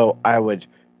 so I would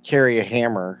carry a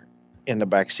hammer in the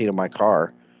back seat of my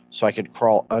car so I could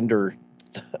crawl under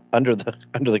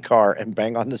the car and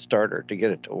bang on the starter to get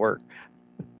it to work.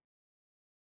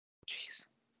 Jeez.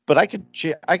 But I could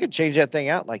change that thing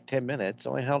out in like 10 minutes.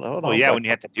 Only hold on. Well, yeah, when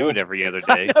you have to do it every other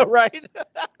day. I know, right?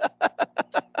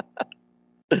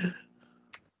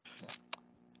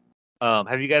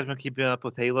 Have you guys been keeping up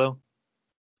with Halo?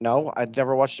 No, I'd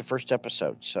never watched the first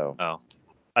episode, so. Oh,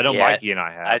 I know Yeah, Mikey and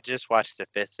I have. I just watched the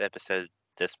 5th episode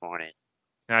this morning.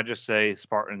 Can I just say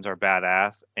Spartans are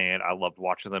badass, and I loved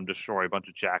watching them destroy a bunch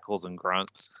of jackals and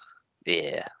grunts.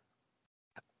 Yeah.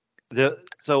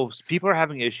 So people are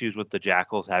having issues with the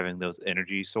jackals having those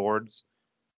energy swords,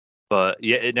 but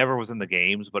yeah, it never was in the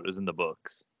games, but it was in the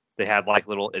books. They had like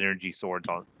little energy swords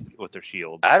on with their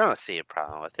shields. I don't see a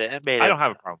problem with it. I don't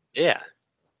have a problem. Yeah.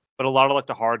 But a lot of like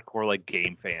the hardcore like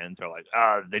game fans are like,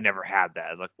 they never had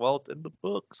that. It's like, well, it's in the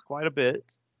books quite a bit.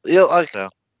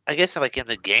 I guess like in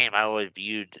the game, I always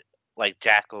viewed like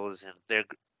jackals and their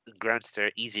grunts.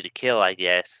 They're easy to kill, I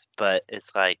guess. But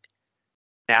it's like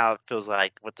now it feels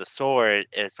like with the sword,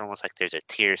 it's almost like there's a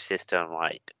tier system.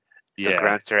 Like the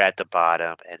grunts are at the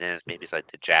bottom, and then it's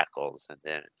like the jackals, and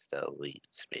then it's the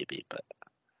elites, maybe,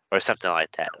 or something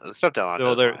like that. Something along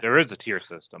those lines. There is a tier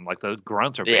system. Like the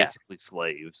grunts are basically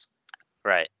slaves,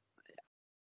 right?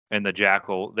 And the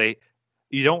jackal,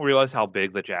 you don't realize how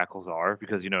big the jackals are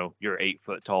because you're 8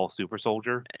 foot tall super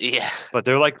soldier. Yeah. But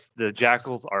they're like the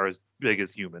jackals are as big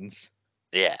as humans.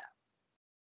 Yeah.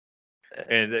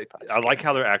 And I like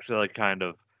how they're actually like kind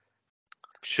of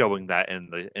showing that in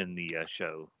the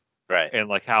show. Right. And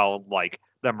like how like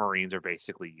the Marines are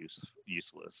basically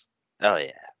useless. Oh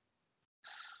yeah.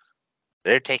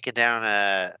 They're taking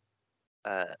down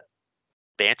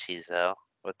Banshees though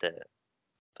with the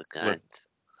guns.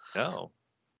 No.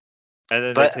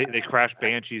 And then they crash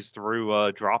Banshees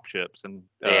through drop ships, and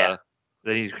then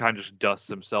he kind of just dusts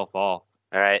himself off.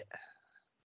 All right.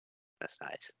 That's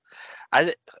nice.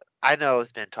 I know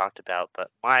it's been talked about,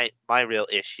 but my real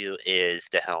issue is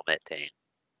the helmet thing.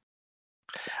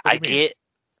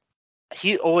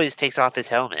 He always takes off his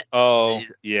helmet. Oh,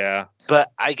 yeah.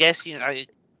 But I guess I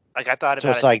thought about it.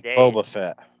 So it's like today. Boba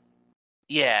Fett.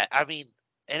 Yeah, I mean,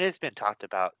 and it's been talked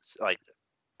about like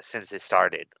since it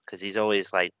started, because he's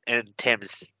always like, and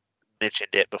Tim's mentioned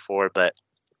it before, but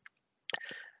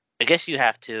I guess you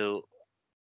have to,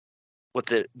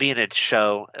 with it being a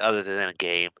show other than a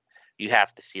game, you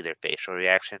have to see their facial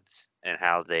reactions and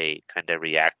how they kind of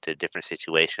react to different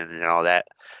situations and all that.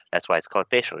 That's why it's called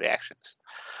facial reactions.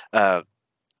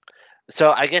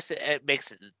 So I guess it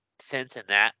makes sense in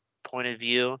that point of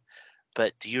view.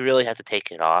 But do you really have to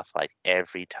take it off like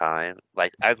every time?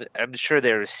 Like I'm sure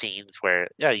there are scenes where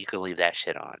you could leave that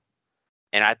shit on,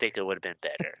 and I think it would have been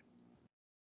better.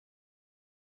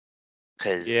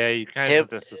 Cause Yeah, you kind him,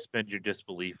 of have to suspend your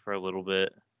disbelief for a little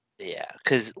bit. yeah,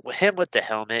 because him with the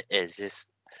helmet is just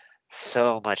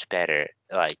so much better.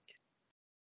 Like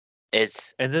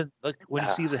it's And then like when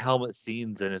you see the helmet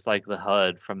scenes and it's like the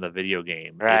HUD from the video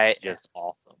game, right, it's just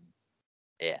awesome.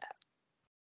 Yeah.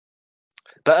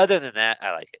 But other than that,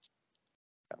 I like it.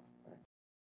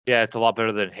 Yeah, it's a lot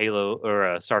better than Halo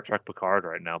or Star Trek Picard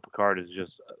right now. Picard is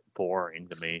just boring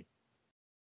to me.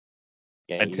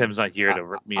 Yeah, And Tim's not here to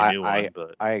rip me a new one,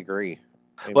 but I agree.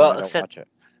 Even Well, though I don't watch it.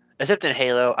 Except in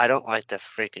Halo, I don't like the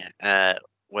freaking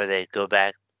where they go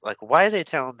back. Like, why are they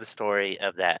telling the story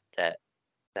of that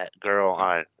girl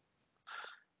on?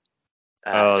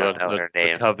 I don't know her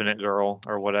name. The Covenant girl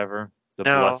or whatever, the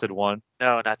No, Blessed One.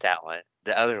 no, not that one.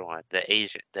 The other one, the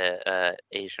Asian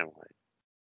one.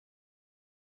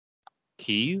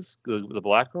 Keys, the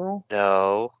black girl.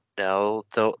 No.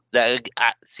 So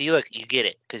see, look, you get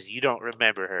it because you don't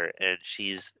remember her, and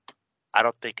she's. I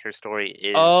don't think her story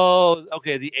is. Oh,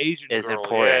 okay, the Asian is girl.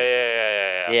 important.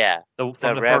 Yeah.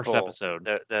 From the rebel, first episode.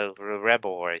 The rebel,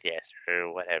 or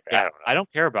whatever. Yeah, I don't know. I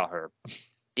don't care about her.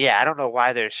 Yeah, I don't know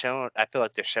why they're showing. I feel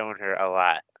like they're showing her a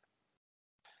lot.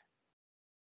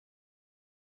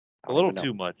 A little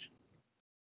too much.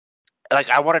 Like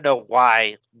I want to know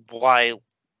why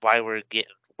we're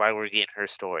getting her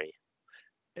story.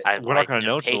 We're not going to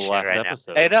know until the last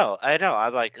episode. I know.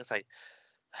 I'm like, it's like,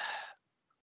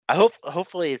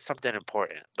 hopefully it's something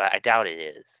important, but I doubt it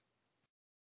is.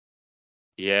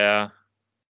 Yeah.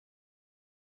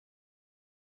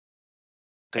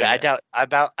 Yeah.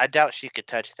 I doubt she could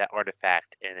touch that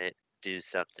artifact and it do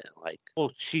something like.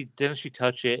 Well, she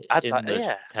touch it in the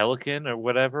yeah. Pelican or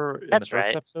whatever in That's the first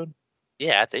right. episode?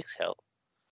 Yeah, I think so.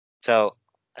 So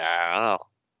I don't know.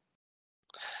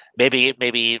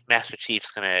 Maybe Master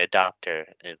Chief's gonna adopt her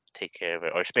and take care of her,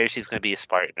 or maybe she's gonna be a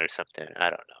Spartan or something.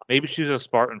 I don't know. Maybe she's a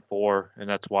Spartan 4, and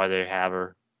that's why they have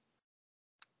her.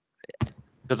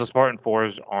 Because the Spartan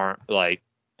 4s aren't like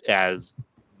as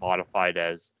modified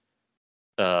as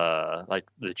like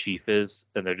the Chief is,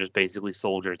 and they're just basically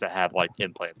soldiers that have like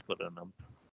implants put in them.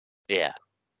 Yeah,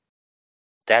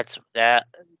 that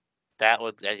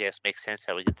would, I guess, make sense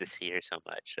that we get to see her so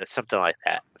much. Something like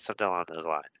that, something along those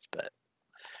lines. But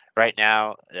right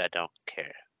now, I don't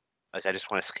care. Like I just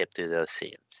want to skip through those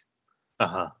scenes.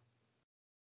 Uh-huh.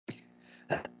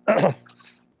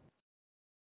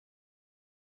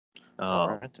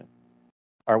 All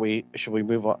right. Should we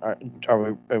move on?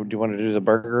 Do you want to do the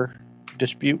burger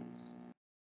dispute?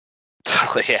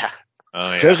 Oh yeah.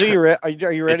 Oh yeah. Josie, are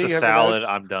you ready? It's a salad.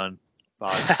 I'm done.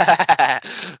 Bye.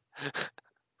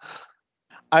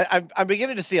 I'm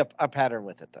beginning to see a pattern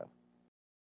with it, though.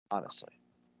 Honestly,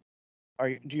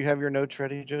 do you have your notes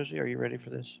ready, Josie? Are you ready for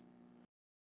this?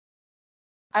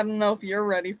 I don't know if you're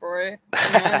ready for it.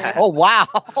 Oh wow!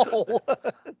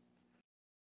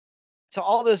 So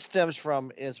all this stems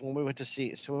from is when we went to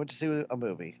see. So we went to see a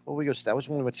movie. Well, that was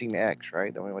when we went to see X,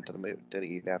 right? Then we went to the movie to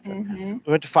eat after. Mm-hmm.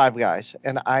 We went to Five Guys,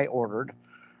 and I ordered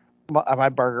my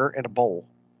burger in a bowl,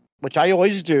 which I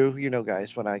always do,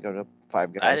 guys, when I go to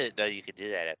Five Guys. I didn't know you could do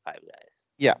that at Five Guys.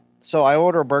 Yeah. So I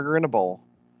order a burger in a bowl.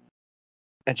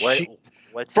 And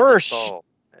what's first, in this bowl?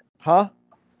 Huh?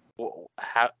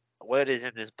 What is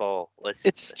in this bowl?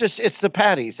 It's the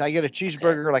patties. I get a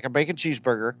cheeseburger, like a bacon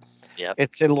cheeseburger. Yep.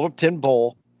 It's in a little tin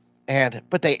bowl,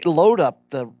 but they load up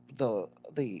the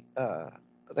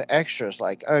extras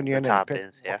like onion and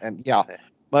toppings,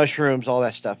 mushrooms, all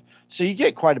that stuff. So you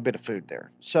get quite a bit of food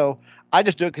there. So I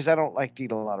just do it because I don't like to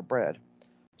eat a lot of bread.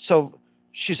 So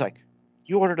she's like,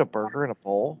 "You ordered a burger in a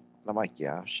bowl?" And I'm like,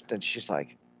 "Yeah." Then she's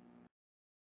like,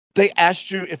 "They asked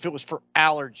you if it was for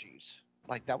allergies."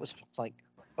 Like that was like,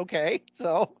 okay,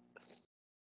 so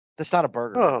that's not a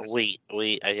burger. Oh, wheat,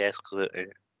 I guess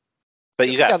gluten. But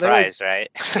you got fries, right?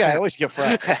 Yeah, I always get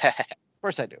fries. Of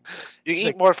course I do. You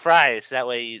eat more fries. That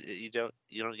way you don't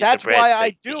get That's the bread. That's why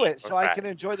I do it, so fries. I can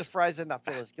enjoy the fries and not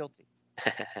feel as guilty.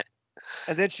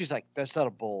 And then she's like, "That's not a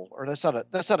bowl, or that's not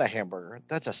a hamburger.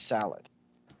 That's a salad."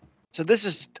 So this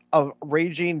is a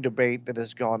raging debate that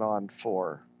has gone on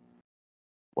for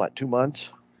what, 2 months?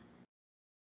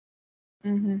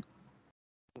 Mm-hmm.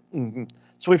 Hmm.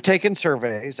 So we've taken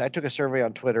surveys. I took a survey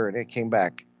on Twitter, and it came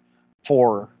back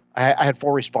I had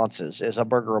 4 responses: is a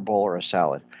burger a bowl or a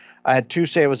salad? I had 2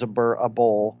 say it was a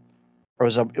bowl, or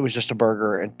it was just a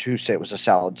burger, and 2 say it was a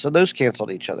salad. So those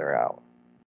canceled each other out.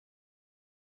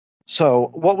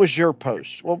 So what was your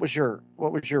post? What was your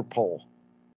poll,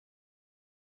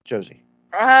 Josie?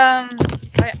 I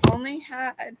only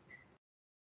had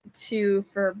 2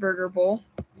 for a burger bowl.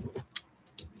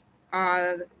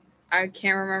 I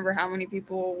can't remember how many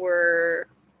people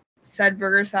said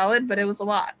burger salad, but it was a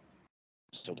lot.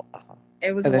 So,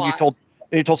 It was and a then lot.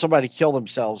 you told somebody to kill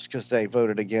themselves because they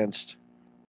voted against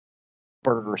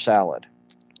burger salad.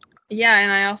 Yeah,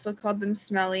 and I also called them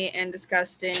smelly and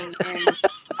disgusting and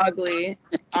ugly.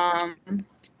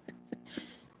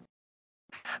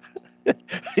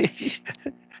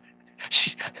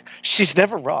 She's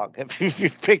never wrong. If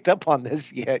you've picked up on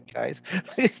this yet, guys.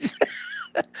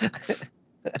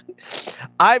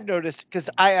 I've noticed because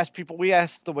we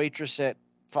asked the waitress at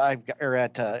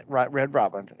Red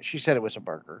Robin. She said it was a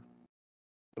burger.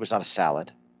 It was not a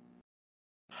salad.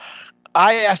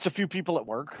 I asked a few people at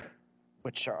work,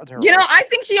 I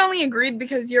think she only agreed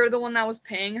because you're the one that was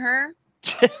paying her.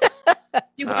 She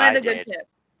wanted a good tip.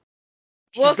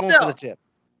 Well, going for the tip.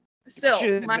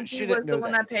 Monkey was the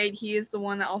one that paid. He is the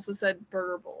one that also said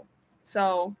burger bowl.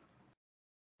 So,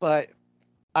 but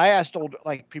I asked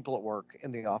people at work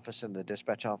in the office, in the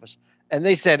dispatch office, and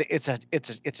they said it's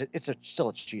still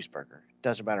a cheeseburger.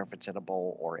 Doesn't matter if it's in a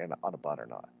bowl or on a bun or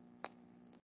not.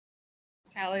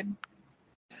 Salad.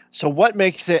 So what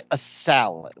makes it a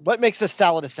salad? What makes a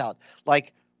salad a salad?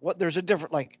 There's a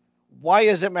different why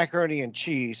is it macaroni and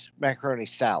cheese macaroni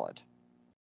salad?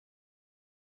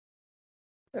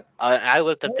 I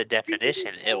looked up the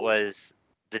definition.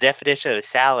 The definition of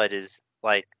salad is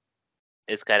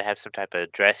it's got to have some type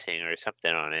of dressing or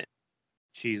something on it.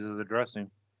 Cheese is the dressing.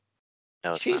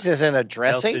 No, it's cheese not. isn't a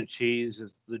dressing. Melted cheese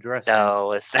is the dressing.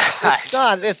 No, it's not. It's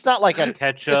not. It's not like a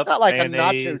ketchup, it's not like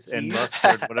mayonnaise, a nacho and cheese.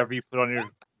 mustard. Whatever you put on your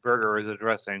burger is a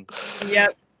dressing.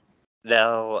 Yep.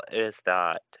 No, it's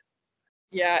not.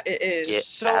 Yeah, it is.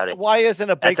 So why isn't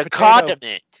a baked potato? That's a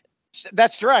condiment.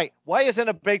 That's right. Why isn't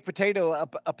a baked potato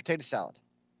a potato salad?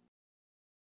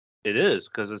 It is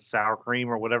because it's sour cream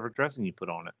or whatever dressing you put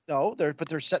on it. No, there's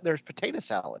potato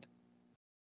salad.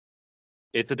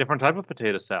 It's a different type of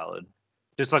potato salad.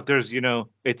 Just like there's,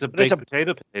 it's a baked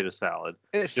potato salad.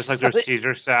 Just like there's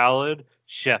Caesar salad,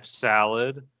 chef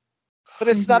salad. But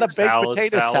it's not a baked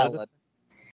potato salad.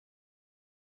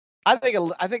 I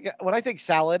think when I think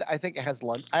salad, I think it has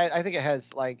lunch. I think it has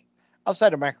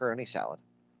outside of macaroni salad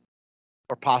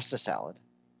or pasta salad.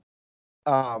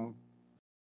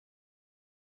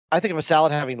 I think of a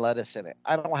salad having lettuce in it.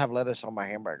 I don't have lettuce on my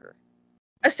hamburger.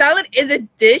 A salad is a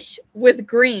dish with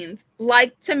greens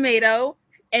like tomato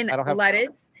and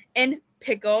lettuce and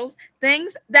pickles,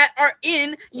 things that are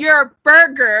in your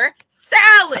burger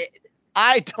salad.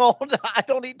 I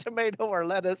don't eat tomato or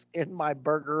lettuce in my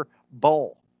burger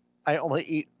bowl. I only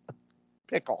eat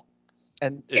pickle.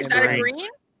 And is that a green?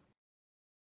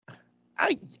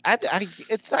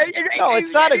 it's not. No,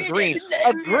 it's not a green.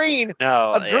 A green.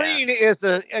 No, a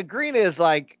green is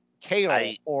like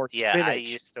kale or spinach. I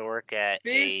used to work at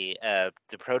the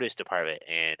produce department,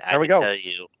 and I can tell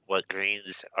you what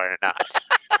greens are not.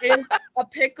 Is a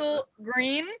pickle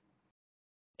green?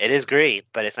 It is green,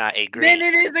 but it's not a green. Then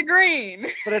it is a green.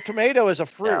 But a tomato is a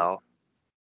fruit. No.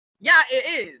 Yeah,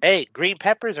 it is. Hey, green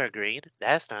peppers are green.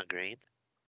 That's not green.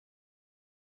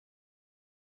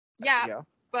 Yeah.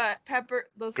 But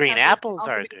those green apples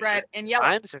are green. Red and yellow.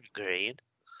 Limes are green.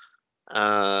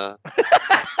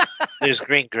 There's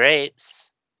green grapes.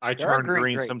 I turn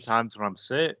green sometimes when I'm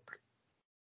sick.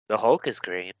 The Hulk is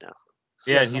green. No.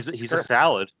 Yeah, he's a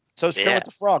salad. So it's Kermit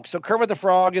the Frog. So Kermit the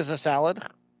Frog is a salad.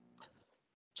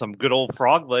 Some good old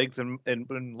frog legs and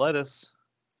lettuce.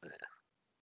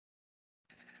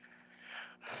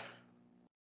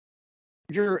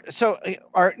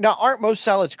 Aren't most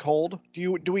salads cold?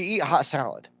 Do we eat hot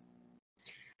salad?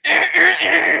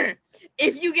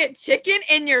 If you get chicken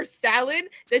in your salad,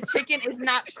 the chicken is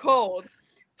not cold,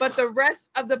 but the rest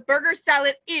of the burger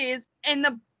salad is, and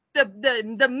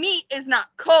the meat is not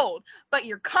cold, but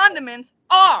your condiments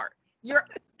are.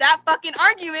 That fucking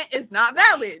argument is not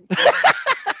valid.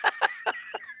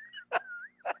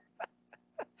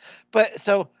 But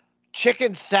so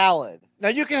chicken salad. Now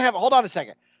you can have. Hold on a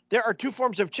second. There are 2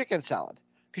 forms of chicken salad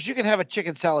because you can have a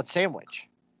chicken salad sandwich,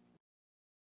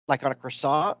 like on a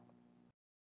croissant.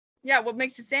 Yeah, what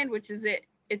makes a sandwich is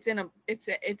it's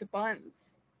a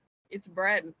buns, it's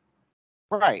bread.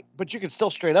 Right, but you can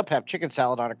still straight up have chicken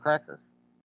salad on a cracker,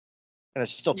 and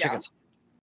it's still chicken.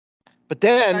 But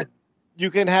then That-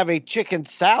 you can have a chicken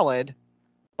salad,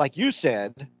 like you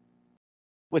said,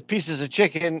 with pieces of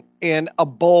chicken in a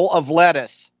bowl of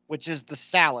lettuce, which is the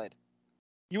salad.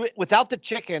 You without the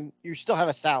chicken, you still have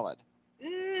a salad.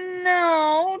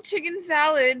 No, chicken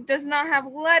salad does not have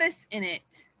lettuce in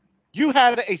it. You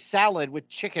had a salad with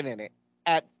chicken in it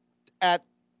at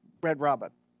Red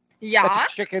Robin. Yeah,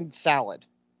 That's a chicken salad.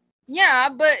 yeah,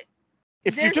 but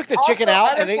If you there's took the also chicken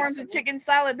out other and forms of chicken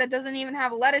salad that doesn't even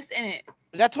have lettuce in it.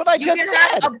 that's what I You just can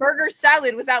said. have a burger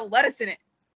salad without lettuce in it,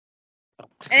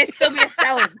 and it still be a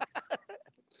salad.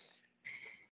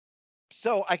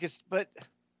 So I guess, but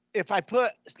if I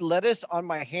put lettuce on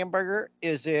my hamburger,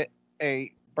 is it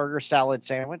a burger salad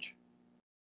sandwich?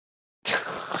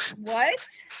 What?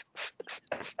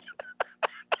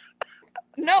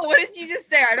 No, what did you just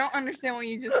say? I don't understand what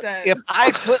you just said. If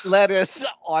I put lettuce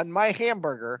on my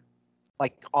hamburger,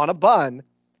 like on a bun,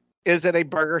 is it a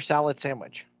burger salad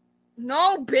sandwich?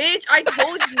 No, bitch, I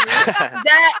told you that.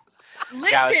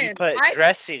 Now, if you Listen, put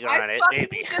dressing on I it, fucking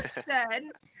maybe. just said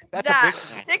That's a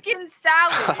that big chicken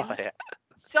salad. Oh, yeah.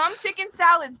 Some chicken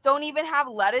salads don't even have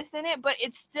lettuce in it, but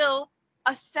it's still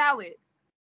a salad.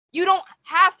 You don't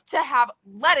have to have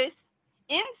lettuce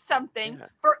in something Yeah.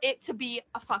 for it to be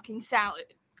a fucking salad.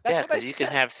 That's Yeah, what I because you can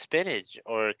said. have spinach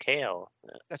or kale.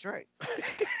 That's right.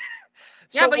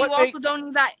 Yeah, So but you what also don't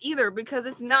need that either because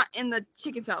it's not in the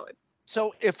chicken salad.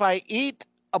 So if I eat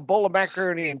a bowl of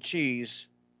macaroni and cheese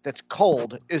that's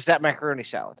cold, is that macaroni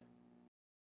salad?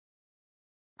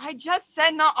 I just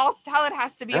said not all salad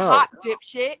has to be No. hot,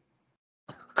 dipshit.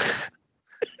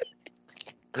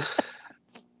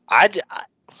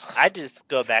 I just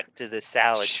go back to the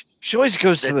salad. She always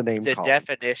goes to the name The column.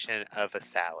 definition of a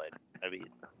salad. I mean,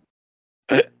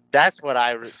 that's what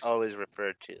I always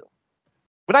refer to.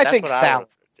 But I That's think what I salad,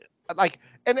 refer to. like,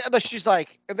 and then she's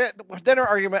like, and then her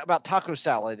argument about taco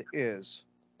salad is,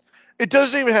 it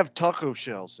doesn't even have taco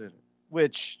shells in it,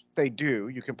 which they do.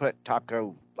 You can put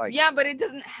taco like. Yeah, but it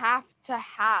doesn't have to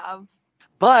have.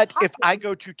 But if I tacos.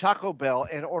 go to Taco Bell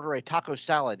and order a taco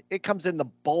salad, it comes in the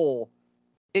bowl.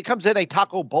 It comes in a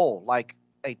taco bowl, like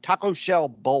a taco shell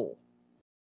bowl.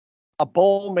 A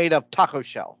bowl made of taco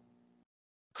shell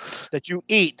that you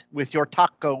eat with your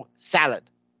taco salad.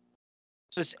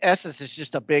 So its essence is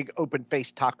just a big open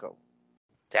faced taco.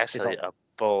 It's actually a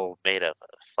bowl made of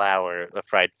flour, a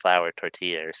fried flour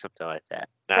tortilla or something like that.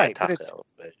 Not Right, a but it's- taco.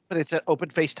 But it's an open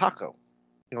faced taco.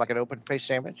 You know, like an open faced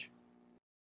sandwich?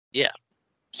 Yeah.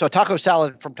 So a taco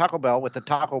salad from Taco Bell with a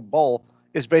taco bowl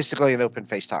is basically an open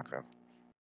faced taco.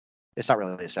 It's not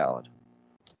really a salad.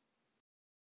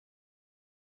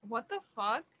 What the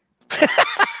fuck?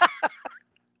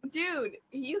 Dude,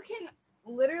 you can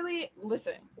literally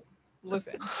listen.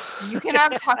 You can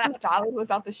have taco salad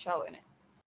without the shell in it.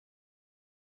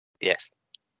 Yes.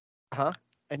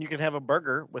 And you can have a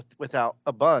burger without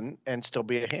a bun and still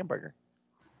be a hamburger.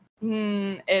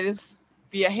 It is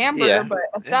be a hamburger, Yeah. but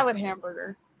a salad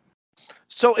hamburger.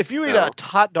 So if you eat No. a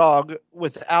hot dog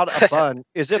without a bun,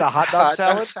 is it a hot dog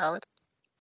salad? salad?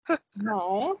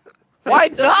 No. Why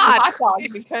It's still not? a hot dog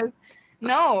because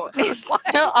no, it's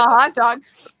still a hot dog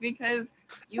because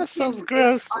you That sounds can-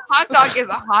 gross. A hot dog is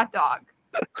a hot dog.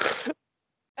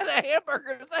 And a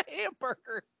hamburger is a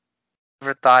hamburger.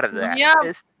 Never thought of that. Yeah.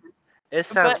 It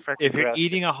sounds freaking If you're gross.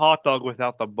 eating a hot dog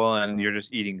without the bun, you're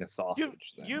just eating a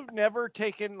sausage. then. You've never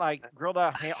taken like grilled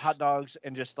out hot dogs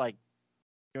and just like,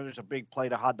 you know, there's a big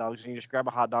plate of hot dogs and you just grab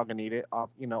a hot dog and eat it off,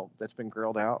 you know, that's been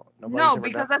grilled out. Nobody's No, ever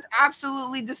because done- that's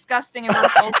absolutely disgusting and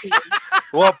repulsive.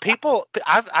 Well, people,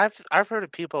 I've heard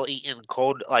of people eating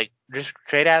cold, like just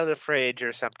straight out of the fridge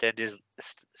or something, just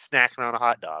snacking on a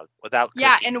hot dog without.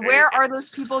 Yeah, cooking and or where anything. are those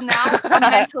people now? A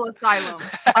mental asylum.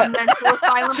 A mental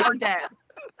asylum or dead.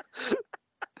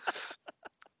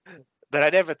 But I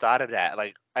never thought of that.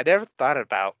 Like, I never thought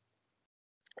about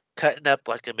cutting up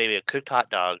like maybe a cooked hot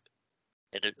dog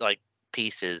into like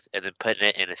pieces and then putting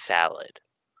it in a salad.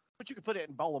 But you could put it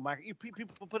in a bowl of macaroni.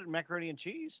 People put it in macaroni and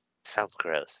cheese. Sounds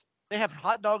gross. They have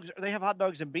hot dogs. They have hot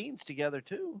dogs and beans together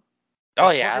too. Oh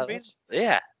Pork yeah, and beans?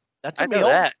 yeah. That's a I know meal.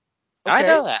 that. I Okay.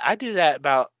 know that. I do that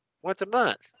about once a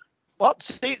month. Well,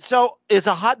 see, so is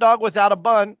a hot dog without a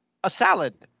bun a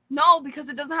salad? No, because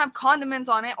it doesn't have condiments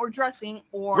on it or dressing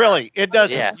or Really, it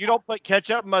doesn't. Yeah. You don't put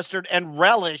ketchup, mustard, and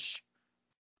relish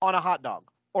on a hot dog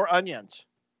or onions.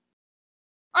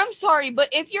 I'm sorry, but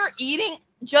if you're eating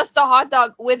just a hot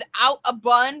dog without a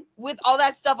bun with all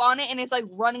that stuff on it and it's like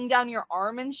running down your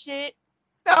arm and shit,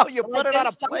 No, you like put it on a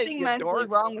there's plate. something You mentally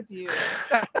dork. wrong with you.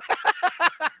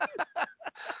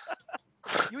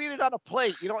 You eat it on a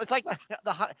plate. You know, it's like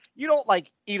the hot. You don't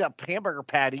like eat a hamburger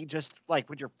patty just like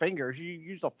with your fingers. You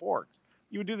use a fork.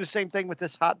 You would do the same thing with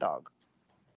this hot dog.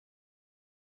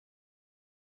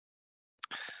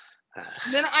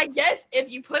 Then I guess if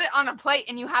you put it on a plate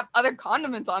and you have other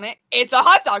condiments on it, it's a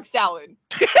hot dog salad.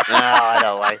 No, I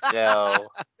don't like no.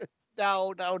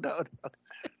 No.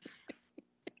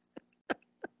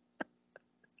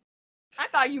 I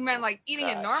thought you meant like eating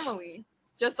it normally,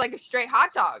 just like a straight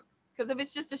hot dog. Because if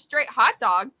it's just a straight hot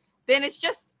dog, then it's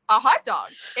just a hot dog.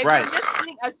 If Right. you're just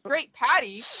eating a straight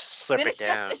patty, Slip then it it's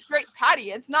down. just a straight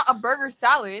patty. It's not a burger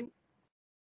salad.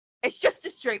 It's just a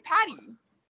straight patty.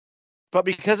 But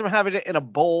because I'm having it in a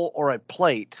bowl or a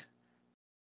plate,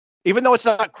 even though it's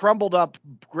not crumbled up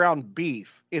ground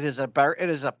beef, it is a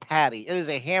patty. It is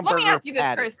a hamburger Let me ask you this,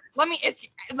 patty. Chris. Let me ask you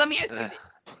this.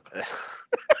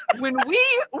 When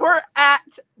we were at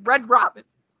Red Robin,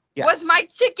 Yes. was my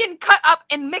chicken cut up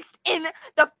and mixed in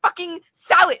the fucking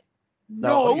salad?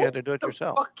 No, you had to do it the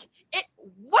yourself. fuck it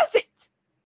wasn't.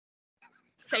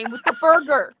 Same with the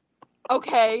burger.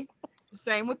 Okay.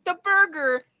 Same with the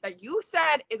burger that you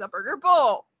said is a burger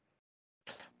bowl.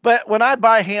 But when I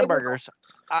buy hamburgers,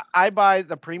 I buy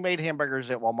the pre-made hamburgers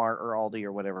at Walmart or Aldi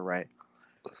or whatever, right?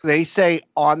 They say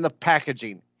on the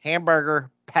packaging, hamburger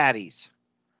patties.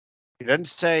 It doesn't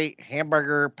say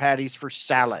hamburger patties for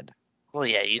salad. Well,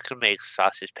 yeah, you can make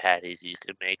sausage patties. You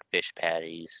can make fish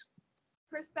patties.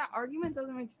 Chris, that argument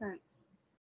doesn't make sense.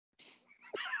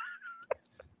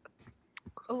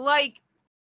 Like,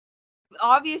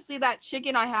 obviously that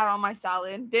chicken I had on my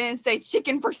salad didn't say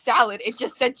chicken for salad. It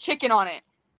just said chicken on it.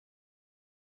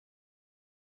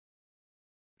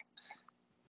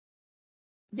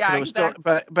 Yeah, But it was still,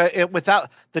 exactly. but it without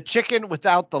the chicken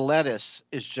without the lettuce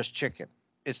is just chicken.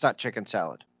 It's not chicken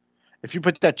salad. If you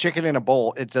put that chicken in a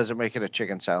bowl, it doesn't make it a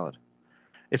chicken salad.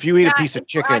 If you eat a piece of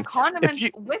chicken, Condiments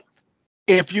with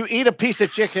if you eat a piece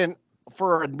of chicken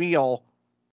for a meal,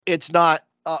 it's not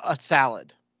a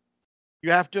salad.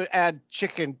 You have to add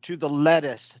chicken to the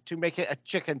lettuce to make it a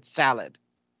chicken salad.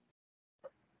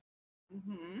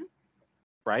 Mm-hmm.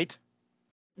 Right?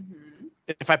 Mm-hmm.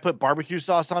 If I put barbecue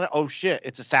sauce on it, oh shit,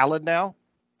 it's a salad now?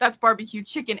 That's barbecue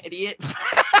chicken, idiot.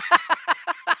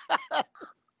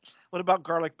 What about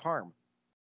garlic parm?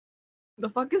 The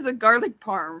fuck is a garlic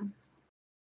parm?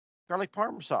 Garlic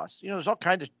parm sauce. You know, there's all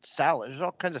kinds of salad. There's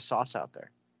all kinds of sauce out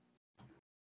there.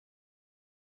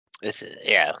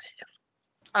 Yeah.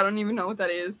 I don't even know what that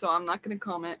is, so I'm not gonna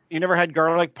comment. You never had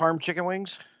garlic parm chicken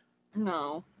wings?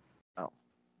 No. Oh.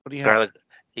 What do you have?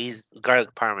 He's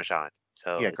garlic parmesan.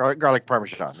 So Yeah, garlic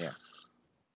parmesan, yeah.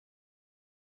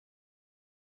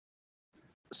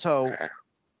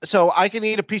 So I can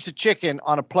eat a piece of chicken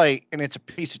on a plate and it's a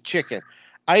piece of chicken.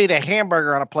 I eat a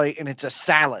hamburger on a plate and it's a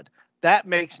salad. That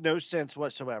makes no sense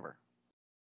whatsoever.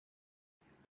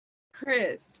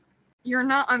 Chris, you're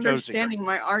not understanding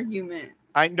my argument.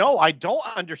 I know I don't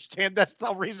understand. That's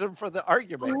the reason for the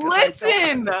argument.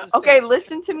 Listen! Okay,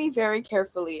 listen to me very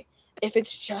carefully. If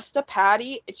it's just a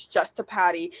patty, it's just a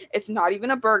patty. It's not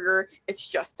even a burger. It's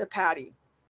just a patty.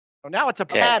 Well, now it's a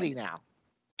patty now.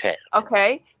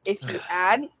 Okay? If you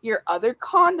add your other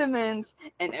condiments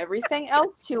and everything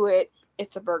else to it,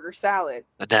 it's a burger salad.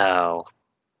 No.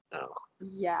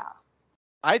 Yeah.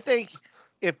 I think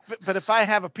if I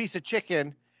have a piece of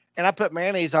chicken and I put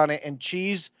mayonnaise on it and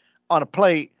cheese on a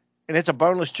plate and it's a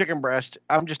boneless chicken breast,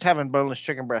 I'm just having boneless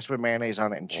chicken breast with mayonnaise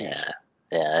on it and cheese.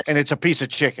 Yeah. And it's a piece of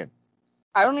chicken.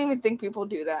 I don't even think people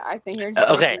do that. I think you're just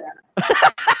okay.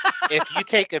 If you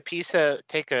take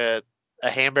a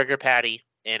hamburger patty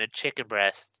and a chicken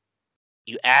breast,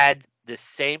 you add the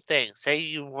same thing. Say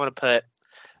you want to put,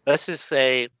 let's just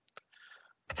say,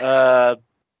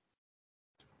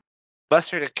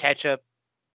 mustard and ketchup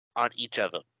on each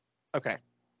of them. Okay.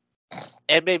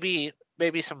 And maybe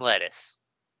some lettuce.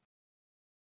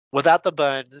 Without the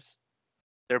buns,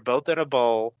 they're both in a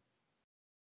bowl.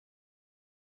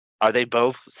 Are they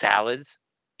both salads?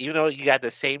 Even though you got the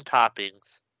same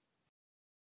toppings.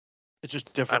 It's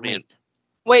just different meat.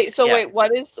 Wait,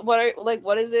 what is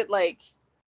it like?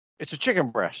 It's a chicken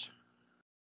breast.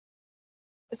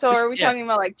 So are we talking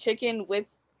about like chicken with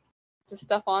the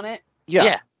stuff on it?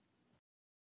 Yeah.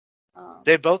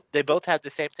 They both have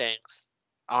the same things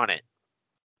on it.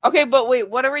 Okay, but wait,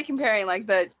 what are we comparing? Like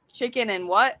the chicken and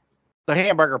what? The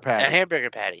hamburger patty. A hamburger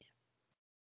patty.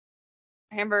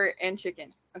 Hamburger and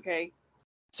chicken. Okay.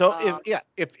 So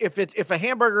if a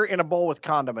hamburger in a bowl with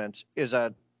condiments is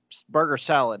a burger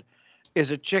salad,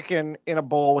 is a chicken in a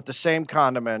bowl with the same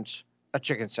condiments a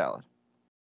chicken salad?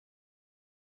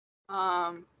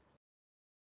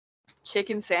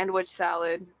 Chicken sandwich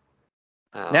salad.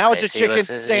 Oh, now it's a chicken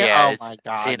sandwich. Oh my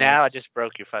god! See, now I just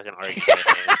broke your fucking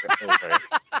argument.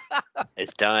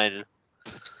 It's done.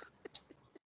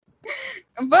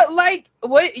 But like,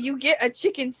 what you get a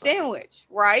chicken sandwich,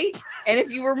 right? And if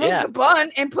you remove Yeah. the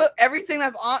bun and put everything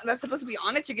that's supposed to be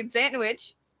on a chicken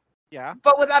sandwich, Yeah.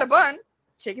 but without a bun,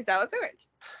 chicken salad sandwich.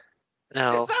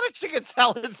 No. It's not a chicken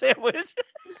salad sandwich.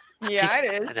 Yeah,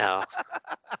 it is. No.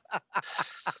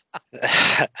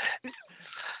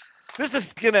 This is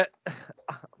gonna.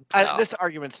 No. This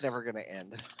argument's never gonna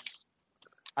end.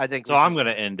 I think. So I'm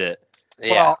gonna end it.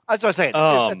 Yeah. Well, that's what I'm saying. That's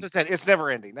what Um, I said. It's never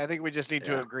ending. I think we just need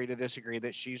to Yeah. agree to disagree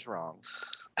that she's wrong.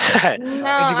 No, I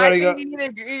Anybody think got- we need to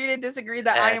agree to disagree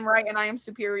that I am right and I am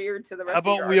superior to the rest How of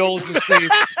your about we all argument. just say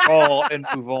call and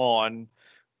move on?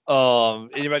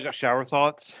 Anybody got shower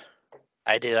thoughts?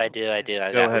 I do. I Go got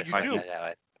ahead, one. Mikey. I got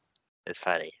one. It's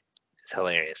funny. It's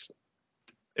hilarious.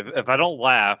 If I don't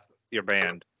laugh, you're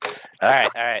banned. All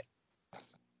right.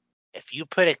 If you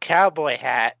put a cowboy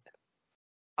hat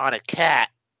on a cat,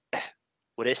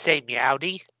 would it say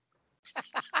meowdy?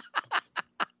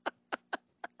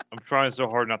 I'm trying so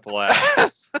hard not to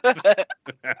laugh.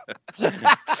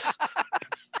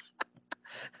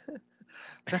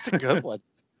 That's a good one.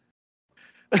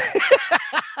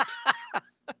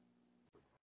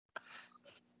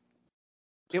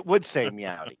 It would say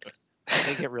meowdy. I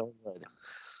think it really would.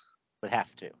 Would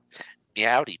have to.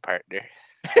 Meowdy, partner.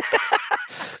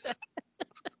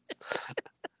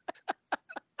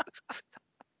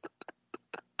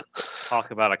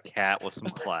 Talk about a cat with some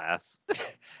class.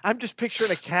 I'm just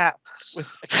picturing a cat with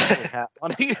a cowboy hat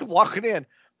on, walking in.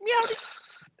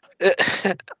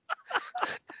 Meowdy.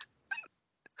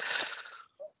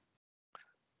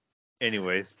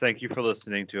 Anyways, thank you for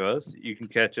listening to us. You can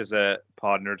catch us at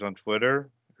Pod Nerds on Twitter,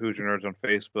 Hoosier Nerds on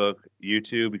Facebook,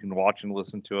 YouTube. You can watch and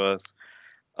listen to us.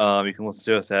 You can listen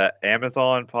to us at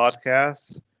Amazon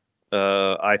Podcasts,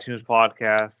 iTunes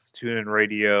Podcasts, TuneIn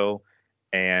Radio,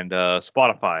 and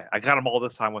Spotify. I got them all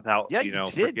this time without Yeah, you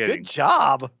did. forgetting. Good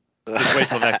job. Just wait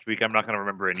till next week. I'm not going to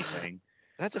remember anything.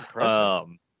 That's impressive.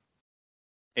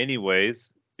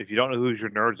 Anyways, if you don't know who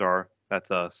your nerds are, that's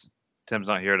us. Tim's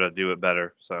not here to do it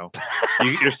better, so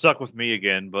you're stuck with me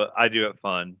again. But I do it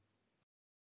fun.